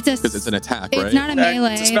 It's a. Because it's an attack, It's right? not a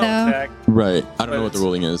melee It's a spell though. attack. Right. I don't But know what the it's-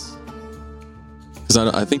 ruling is. Because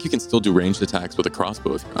I think you can still do ranged attacks with a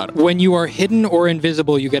crossbow. I don't, When you are hidden or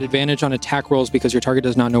invisible, you get advantage on attack rolls because your target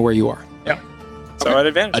does not know where you are. So at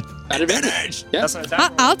advantage. At advantage. Yeah. That's an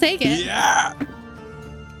attack. I'll take it. yeah.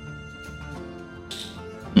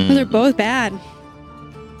 Those are both bad.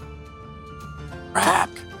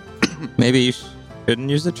 Maybe you shouldn't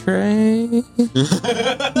use a tray.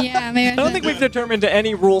 Yeah, maybe. I don't think we've determined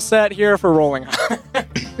any rule set here for rolling.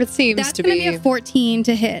 It seems That's to gonna be be. a 14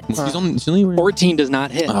 to hit. She's only wearing 14 does not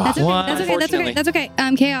hit. Ah. That's okay. What? That's okay. That's okay. Unfortunately. That's okay.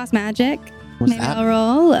 Chaos magic. What's Maybe that? I'll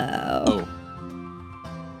roll low. Oh.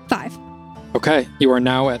 5. Okay. You are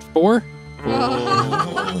now at 4.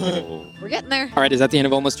 We're getting there. All right. Is that the end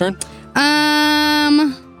of Alma's turn?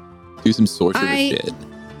 Do some sorcerer I- shit.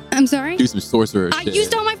 I'm sorry. Do some sorcerer I shit.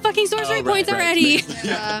 used all my fucking sorcery points already.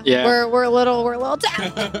 Yeah. We're a little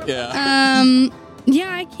tapped. yeah.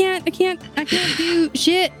 Yeah, I can't do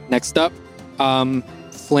shit. Next up,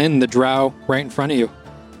 Flynn, the drow right in front of you,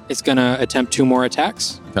 is going to attempt 2 more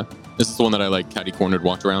attacks. This is the one that I like catty cornered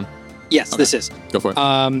walked around. Yes, Okay. this is. Go for it.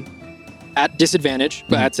 At disadvantage,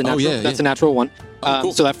 but that's a Oh, natural, yeah, that's yeah. a natural one. Oh,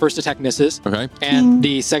 cool. So that first attack misses. Okay. And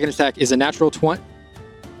the second attack is a natural 20.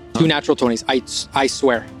 2 natural 20s. I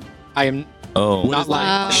swear. I am Oh, not lying.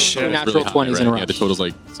 Wow. Two It's natural really high, 20s in a right? row. Yeah, the total's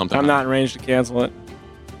like something. I'm high. not in range to cancel it.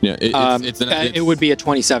 Yeah, it's it would be a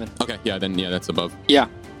 27. Okay, yeah, then that's above.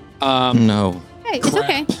 no. Hey, it's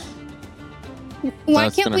okay. Why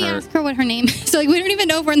That's can't gonna we hurt. ask her what her name is? So like we don't even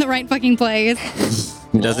know if we're in the right fucking place.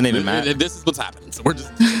 It doesn't even matter. This is what's happening. So we're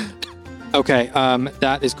just Okay,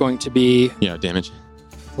 that is going to be damage.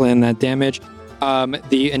 Flynn, that damage.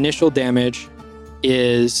 The initial damage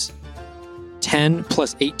is 10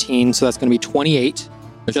 plus 18, so that's going to be 28.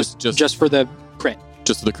 It's Just for the crit.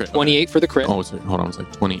 just for the crit. 28 for the crit. Okay. Oh, sorry, hold on. It's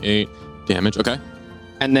like 28 damage. Okay.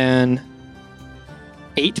 And then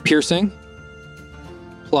 8 piercing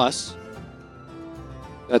plus.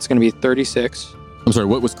 That's going to be 36. I'm sorry.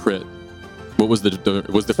 What was crit? What was the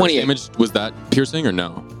was the first 28. damage? Was that piercing or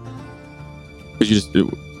no? Because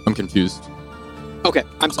I'm confused. Okay,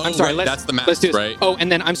 I'm sorry. right, Let's, that's the max, let's do this. right? Oh,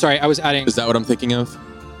 and then I'm sorry. I was adding. Is that what I'm thinking of?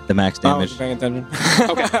 The max I damage. wasn't paying attention.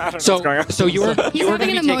 Okay, I don't know what's so going on. so you are He's you are having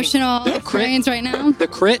going an to be taking emotional the crit. experience right now. The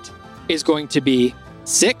crit is going to be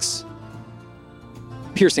 6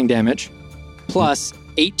 piercing damage plus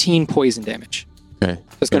 18 poison damage. Okay.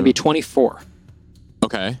 So it's going to be 24.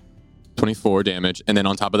 Okay. 24 damage, and then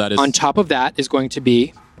on top of that is On top of that is going to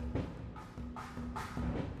be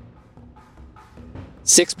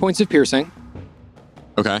 6 points of piercing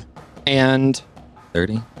okay. and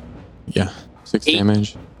 30, Yeah. 6 8.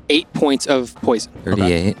 damage. 8 points of poison.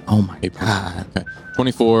 38. Oh my 8 god. Okay.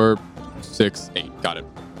 24, 6, 8. Got it.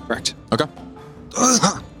 Correct. Okay.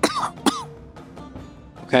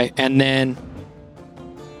 Okay, and then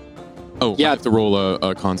Oh, Yeah. I have to roll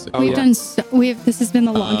a con save. Oh, We've yeah. done. This has been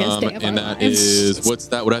the longest day of and our that lives. is what's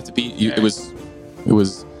that? Would have to be? It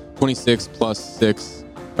was 26 plus 6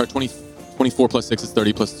 or 24 plus 6 is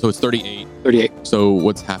 30 plus, so it's 38. 38, So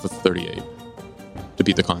what's half of 38 to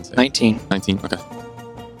beat the con save? 19. 19. Okay.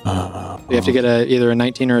 You have to get either a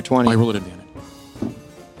 19 or a 20. I roll it advantage.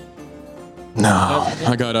 No,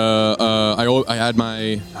 I got I had my.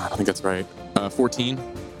 I don't think that's right. 14.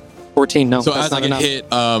 14, no, So that's as I not get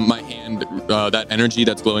enough. hit, my hand that energy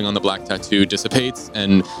that's glowing on the black tattoo dissipates,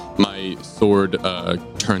 and my sword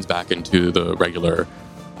turns back into the regular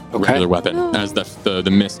weapon as the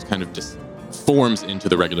mist kind of just forms into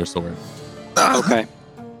the regular sword. Okay.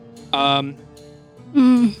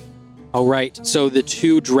 All right. So the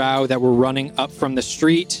two drow that were running up from the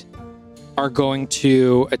street are going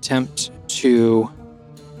to attempt to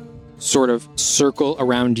sort of circle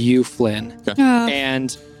around you, Flynn. Okay.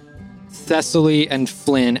 And Thessaly and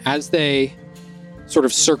Flynn, as they sort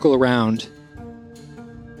of circle around,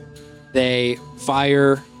 they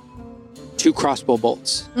fire 2 crossbow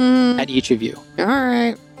bolts at each of you. All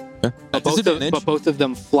right. But both of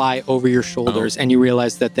them fly over your shoulders, and you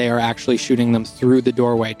realize that they are actually shooting them through the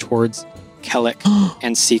doorway towards Kellic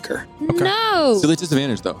and Seeker. No. Still at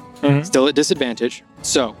disadvantage, though. Still at disadvantage.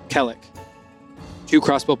 So, Kellic, 2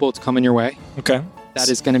 crossbow bolts coming your way. Okay. That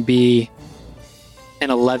is going to be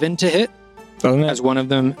an 11 to hit, Doesn't it? as one of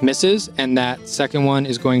them misses, and that second one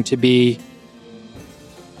is going to be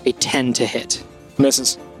a 10 to hit.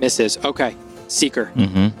 Misses. Misses. Okay. Seeker,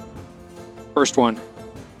 Mm-hmm. first one.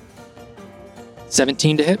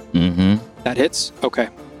 17 to hit. Mm-hmm. That hits. Okay.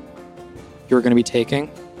 You're going to be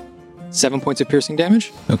taking 7 points of piercing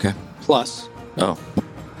damage Okay. plus Oh.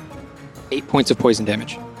 8 points of poison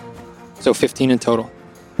damage. So 15 in total.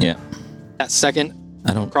 Yeah. That second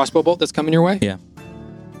I don't. crossbow bolt that's coming your way? Yeah.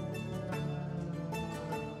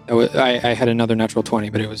 I had another natural 20,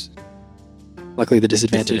 but it was luckily the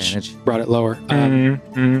disadvantage brought it lower.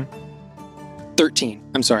 13.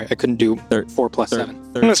 I'm sorry, I couldn't do 4 plus 7.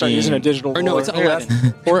 I'm going to start using a digital Or no, it's ruler.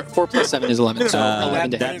 11. 4 plus 7 is 11. So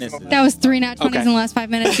 11 to that hit. misses. That was 3 nat 20s Okay. in the last 5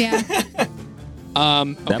 minutes, yeah.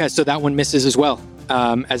 Okay, so that one misses as well,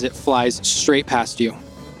 as it flies straight past you.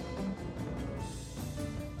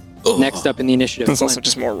 Next up in the initiative. It's also Flynn.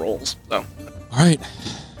 just more rolls. So. All right.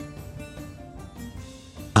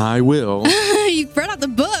 I will. You brought out the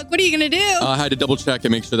book. What are you going to do? I had to double check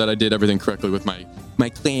and make sure that I did everything correctly with my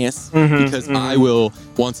class, Mhm, because I will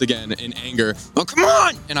once again in anger. Oh, come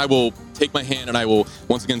on! And I will take my hand and I will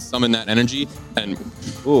once again summon that energy and.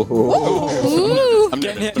 Ooh. I'm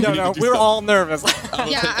nervous. No, we're all nervous. I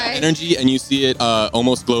will Yeah, take that I- energy, and you see it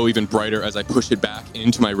almost glow even brighter as I push it back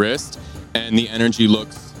into my wrist, and the energy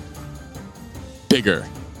looks bigger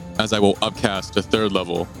as I will upcast to 3rd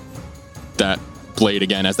level that blade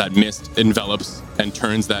again, as that mist envelops and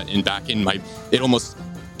turns that back in my. It almost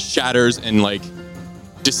shatters and like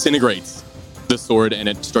disintegrates the sword, and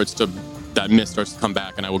that mist starts to come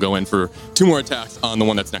back, and I will go in for 2 more attacks on the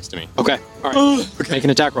one that's next to me. Okay, all right. Make an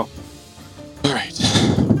attack roll. All right.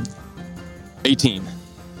 18.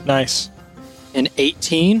 Nice. An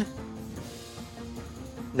 18.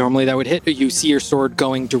 Normally that would hit. You see your sword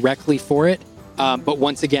going directly for it, but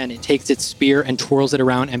once again, it takes its spear and twirls it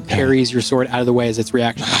around and parries your sword out of the way as its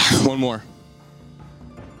reaction. One more.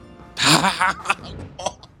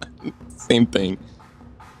 Same thing.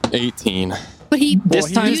 18. But he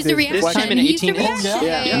This time- used the reaction. this time an He used the 18 hits?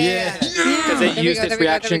 reaction. Yeah. Because it There we used go, its there we go,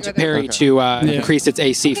 reaction there to we go, parry Okay. to Yeah. increase its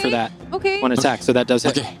AC for that Okay. one attack, so that does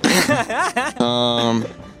hit. Okay.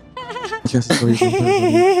 Yes,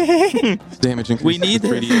 damage increase. We need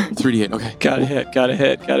it. 3d8. Okay. Gotta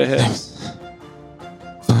hit.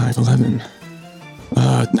 5, 11,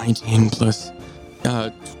 19 plus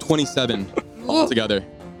 27 altogether.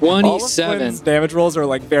 All of 27. Flynn's damage rolls are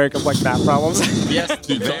like very complex math problems. Yes,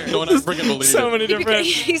 dude, don't freaking believe so it. many different.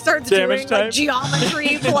 He starts damage doing like types.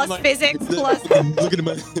 geometry plus physics plus Look at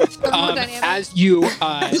my. thermodynamics. As you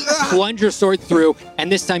plunge your sword through,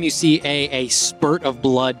 and this time you see a spurt of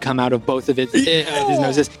blood come out of both of his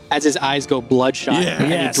noses as his eyes go bloodshot, and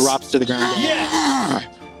Yes. he drops to the ground.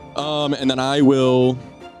 And then I will.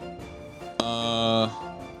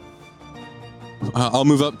 I'll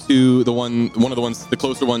move up to one of the ones, the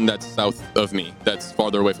closer one that's south of me, that's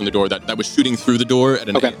farther away from the door, that was shooting through the door at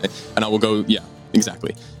an. Okay. And I will go. Yeah,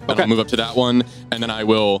 exactly. And Okay. I'll move up to that one, and then I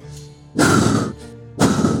will.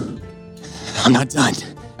 I'm not done.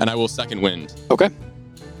 And I will second wind, Okay.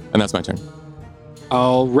 and that's my turn.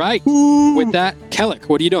 All right. With that, Kellic,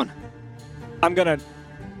 what are you doing? I'm gonna,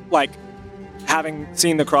 like, having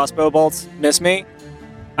seen the crossbow bolts miss me,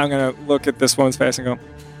 I'm gonna look at this woman's face and go,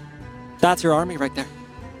 "That's your army right there."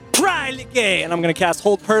 Prylige! And I'm gonna cast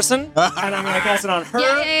Hold Person, and I'm gonna cast it on her,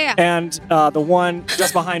 Yeah. and the one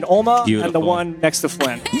just behind Olma, and the Beautiful. one next to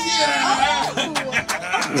Flynn.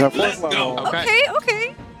 Is that fourth level? Okay,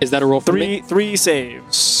 okay. Is that a roll for me? Three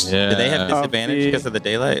saves. Yeah. Do they have disadvantage the- because of the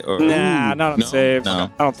daylight? Or Nah, not on No. saves. No.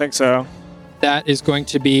 I don't think so. That is going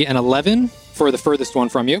to be an 11 for the furthest one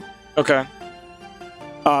from you. Okay.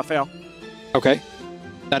 Fail. Okay.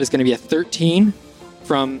 That is going to be a 13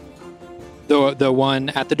 from The one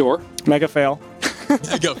at the door. Mega fail.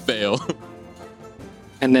 Mega fail.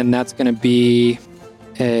 And then that's going to be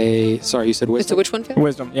a... Sorry, you said So wisdom? which one failed?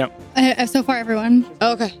 Wisdom, yep. So far, everyone.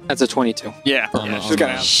 Oh, okay. That's a 22. Yeah, Yeah, she's got,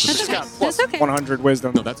 that's she's okay. got plus That's okay. 100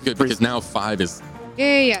 wisdom. No, that's good because now 5 is.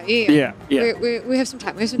 Yeah. Yeah. We have some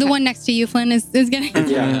time. We have some The time. one next to you, Flynn, is getting. I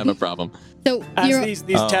have a problem. So As you're. these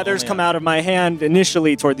Oh, tethers yeah. come out of my hand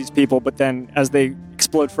initially toward these people, but then as they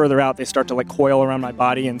explode further out, they start to like coil around my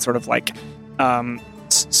body and sort of like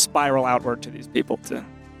spiral outward to these people to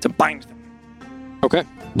bind them. Okay.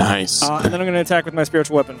 Nice. And then I'm going to attack with my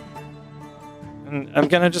spiritual weapon. And I'm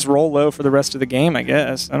going to just roll low for the rest of the game, I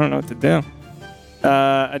guess. I don't know what to do.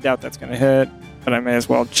 I doubt that's going to hit, but I may as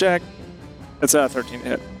well check. It's 13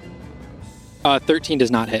 to hit. 13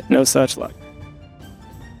 does not hit. No such luck.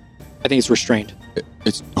 I think it's restrained.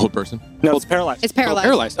 It's hold person. No, it's paralyzed. It's paralyzed.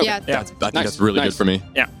 paralyzed, okay. Yeah. Yeah. I think Nice, that's really nice. good for me.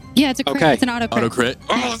 Yeah, it's a crit. Okay. It's an auto crit. Auto crit.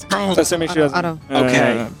 Oh, let's go. Assuming she doesn't. Auto.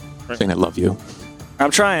 Okay. Saying I love you. I'm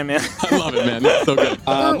trying, man. I love it, man. It's so good. We're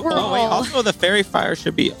Oh, wait, all also the fairy fire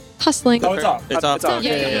should be. hustling. Oh, it's off. It's off.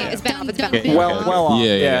 Yeah. It's been off. It's been off. Okay. Well off.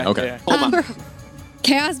 Yeah, okay. Hold on.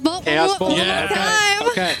 Chaos bolt. Chaos one bolt. more Yeah. time.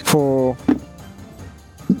 Okay. Cool.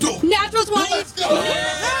 Natural 20.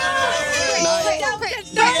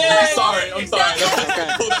 Sorry. I'm sorry.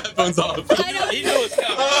 Okay. Pull the headphones off. I don't. He knew it was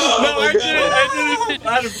coming. I did it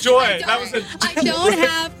out of joy. That was a.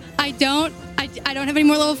 I don't have any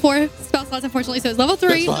more level 4 spell slots, unfortunately. So it's level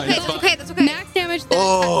 3. That's fine, Okay, that's okay. That's okay. Max damage.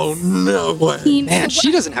 Oh, no way. 15. Man,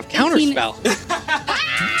 she doesn't have counterspell.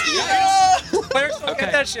 Players don't Okay.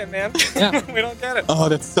 get that shit, man. Yeah. We don't get it. Oh,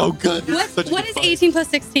 that's so good. What is 18 plus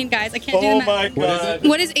 16, guys? I can't do the Oh math. my What is god.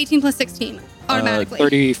 What is 18 plus 16 automatically?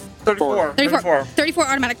 34. 34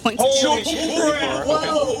 automatic points. Holy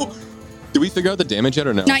Whoa. Did we figure out the damage yet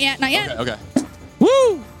or no? Not yet. Okay.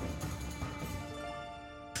 Woo!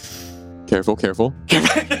 Careful.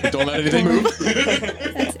 Don't let anything move.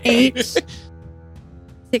 That's 8,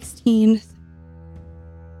 16,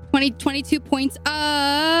 20, 22 points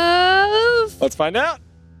of Let's find out.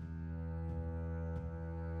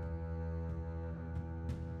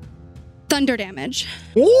 thunder damage.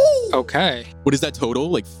 Okay. What is that total?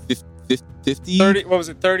 Like 50? 30. What was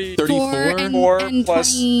it? 30. 34? 34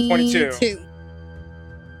 plus 22.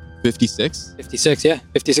 56? 56, yeah.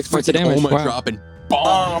 56 points of damage. Oh my, Wow. dropping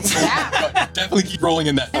bombs. Definitely keep rolling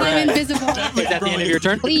in that. And I'm invisible. Is that the end of your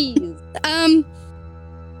turn? Please.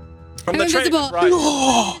 From I'm the trade, invisible.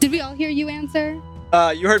 right. Did we all hear you answer?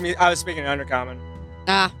 You heard me. I was speaking in Undercommon.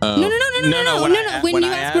 Ah. No. No, When when you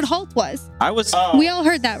I asked what asked- halt was, I was. we all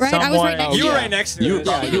heard that, right? I was right next You to were you. right next to You- it.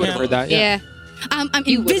 Yeah, you would have heard that. Yeah. I'm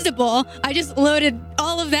You would. invisible. I just loaded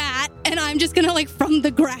all of that, and I'm just gonna like from the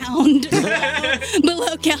ground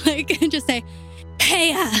below Kellic and just say,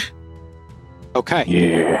 "Hey, Okay.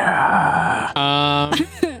 Yeah.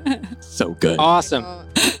 So good. Awesome. Oh.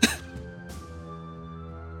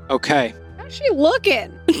 Okay. How's she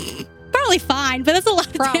looking? probably fine, but that's a lot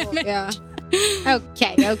of Probably. damage." Yeah.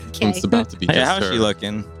 Okay. It's about to be Hey, just how's her. she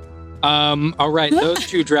looking? All right. Those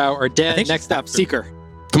two drow are I dead. think Next she's up, after- Seeker.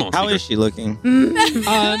 Come on. How Seeker. is she looking?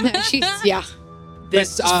 She's yeah.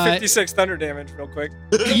 This, Just 56 thunder damage, real quick.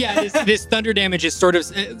 this thunder damage is sort of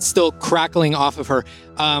still crackling off of her,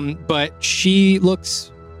 but she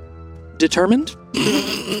looks determined.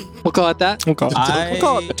 We'll call it that. We'll call I- we'll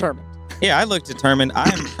call it determined. Yeah, I look determined. I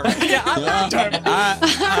am. Yeah, I'm determined.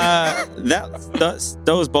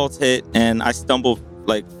 Those bolts hit, and I stumble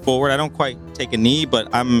like forward. I don't quite take a knee, but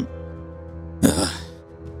I'm.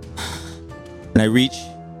 And I reach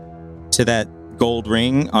to that gold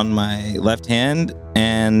ring on my left hand,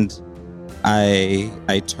 and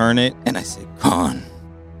I turn it, and I say, "Khan,"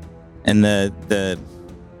 and the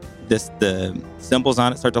symbols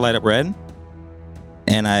on it start to light up red,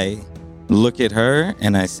 and I look at her,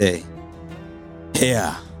 and I say,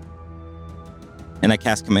 "Yeah," and I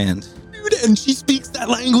cast command. Dude, and she speaks that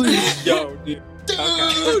language. Yo, dude.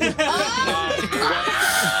 Dude.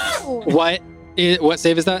 What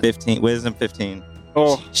save is that? 15 wisdom 15.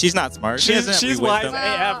 Oh, She's not smart. She doesn't have she's any wise wisdom.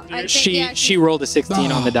 AF, dude. I think, She rolled a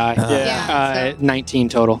 16 on the die. Yeah. 19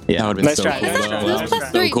 total. Yeah. That would have been Nice so try. cool. Nice though. try. It was Nice plus try.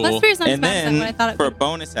 3. So cool. Plus 3 is not as And bad as what I then thought it for a would be.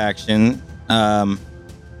 bonus action,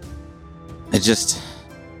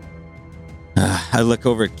 I look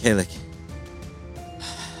over at Kalik.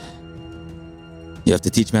 You have to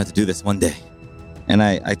teach me how to do this one day. And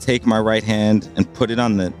I take my right hand and put it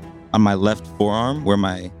on my left forearm where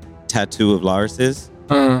my tattoo of Lars is.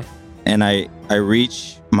 And I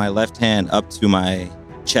reach my left hand up to my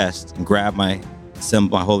chest and grab my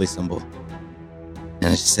symbol, my holy symbol. And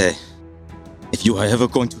I just say, if you are ever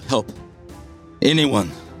going to help anyone,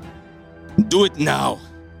 do it now.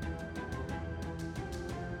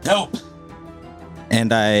 Help!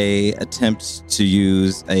 And I attempt to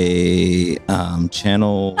use a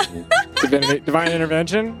channel. Divine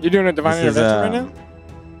intervention? You're doing a divine This is, intervention right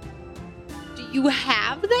now? Do you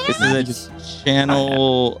have that? This is a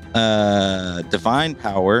channel divine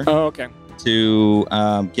power Oh, okay. to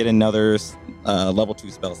get another level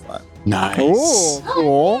 2 spell slot. Nice. Oh,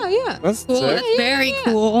 cool. Yeah. That's Cool. sick. Yeah, Very yeah.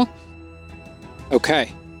 cool.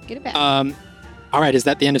 Okay. Get it back. All right. Is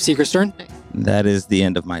that the end of Seeker's turn? That is the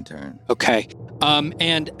end of my turn. Okay.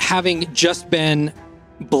 And having just been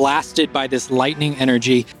blasted by this lightning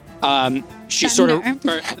energy, she sort of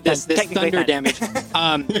or this Technically thunder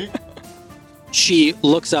fine. damage. She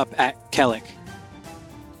looks up at Kellic,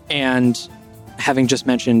 and having just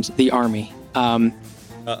mentioned the army,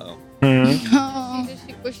 Uh-oh. Oh.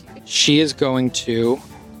 she is going to.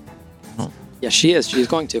 Yeah, she is. She is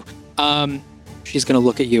going to. She's going to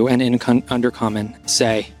look at you and in Undercommon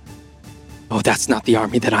say, "Oh, that's not the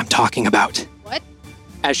army that I'm talking about." What?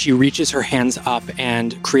 As she reaches her hands up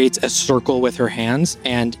and creates a circle with her hands,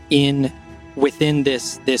 and within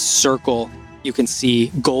this circle, you can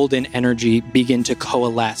see golden energy begin to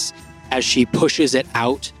coalesce as she pushes it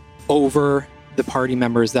out over the party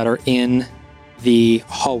members that are in the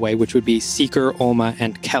hallway, which would be Seeker, Olma,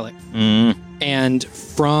 and Kellic. And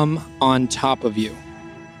from on top of you,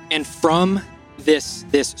 and from this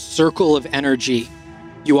circle of energy,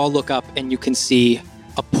 you all look up and you can see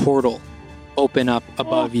a portal open up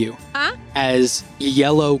above you as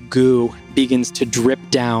yellow goo begins to drip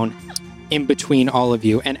down in between all of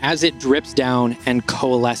you. And as it drips down and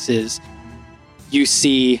coalesces, you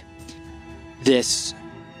see this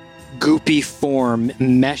goopy form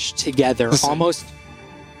mesh together,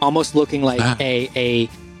 almost looking like a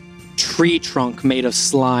tree trunk made of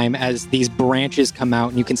slime as these branches come out,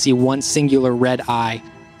 and you can see one singular red eye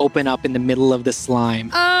open up in the middle of the slime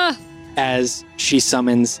as she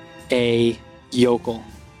summons a yokel.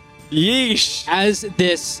 Yeesh.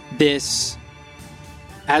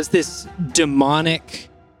 As this demonic,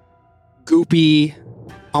 goopy,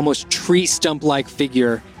 almost tree stump-like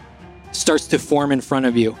figure starts to form in front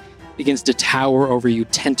of you, begins to tower over you,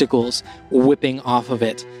 tentacles whipping off of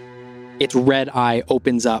it, its red eye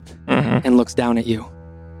opens up and looks down at you.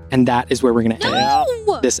 And that is where we're going to end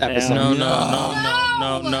No! this episode.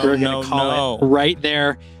 No, We're going to call it right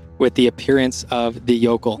there with the appearance of the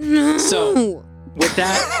yokel. No. So, with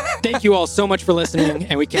that, thank you all so much for listening,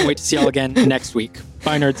 and we can't wait to see y'all again next week.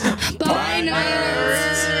 Bye, nerds. Bye,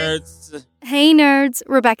 nerds. Hey nerds,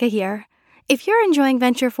 Rebecca here. If you're enjoying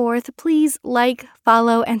Venture Forth, please like,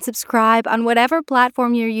 follow, and subscribe on whatever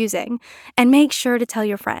platform you're using, and make sure to tell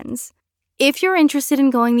your friends. If you're interested in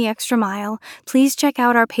going the extra mile, please check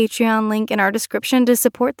out our Patreon link in our description to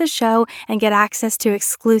support the show and get access to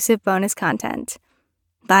exclusive bonus content.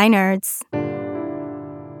 Bye, nerds.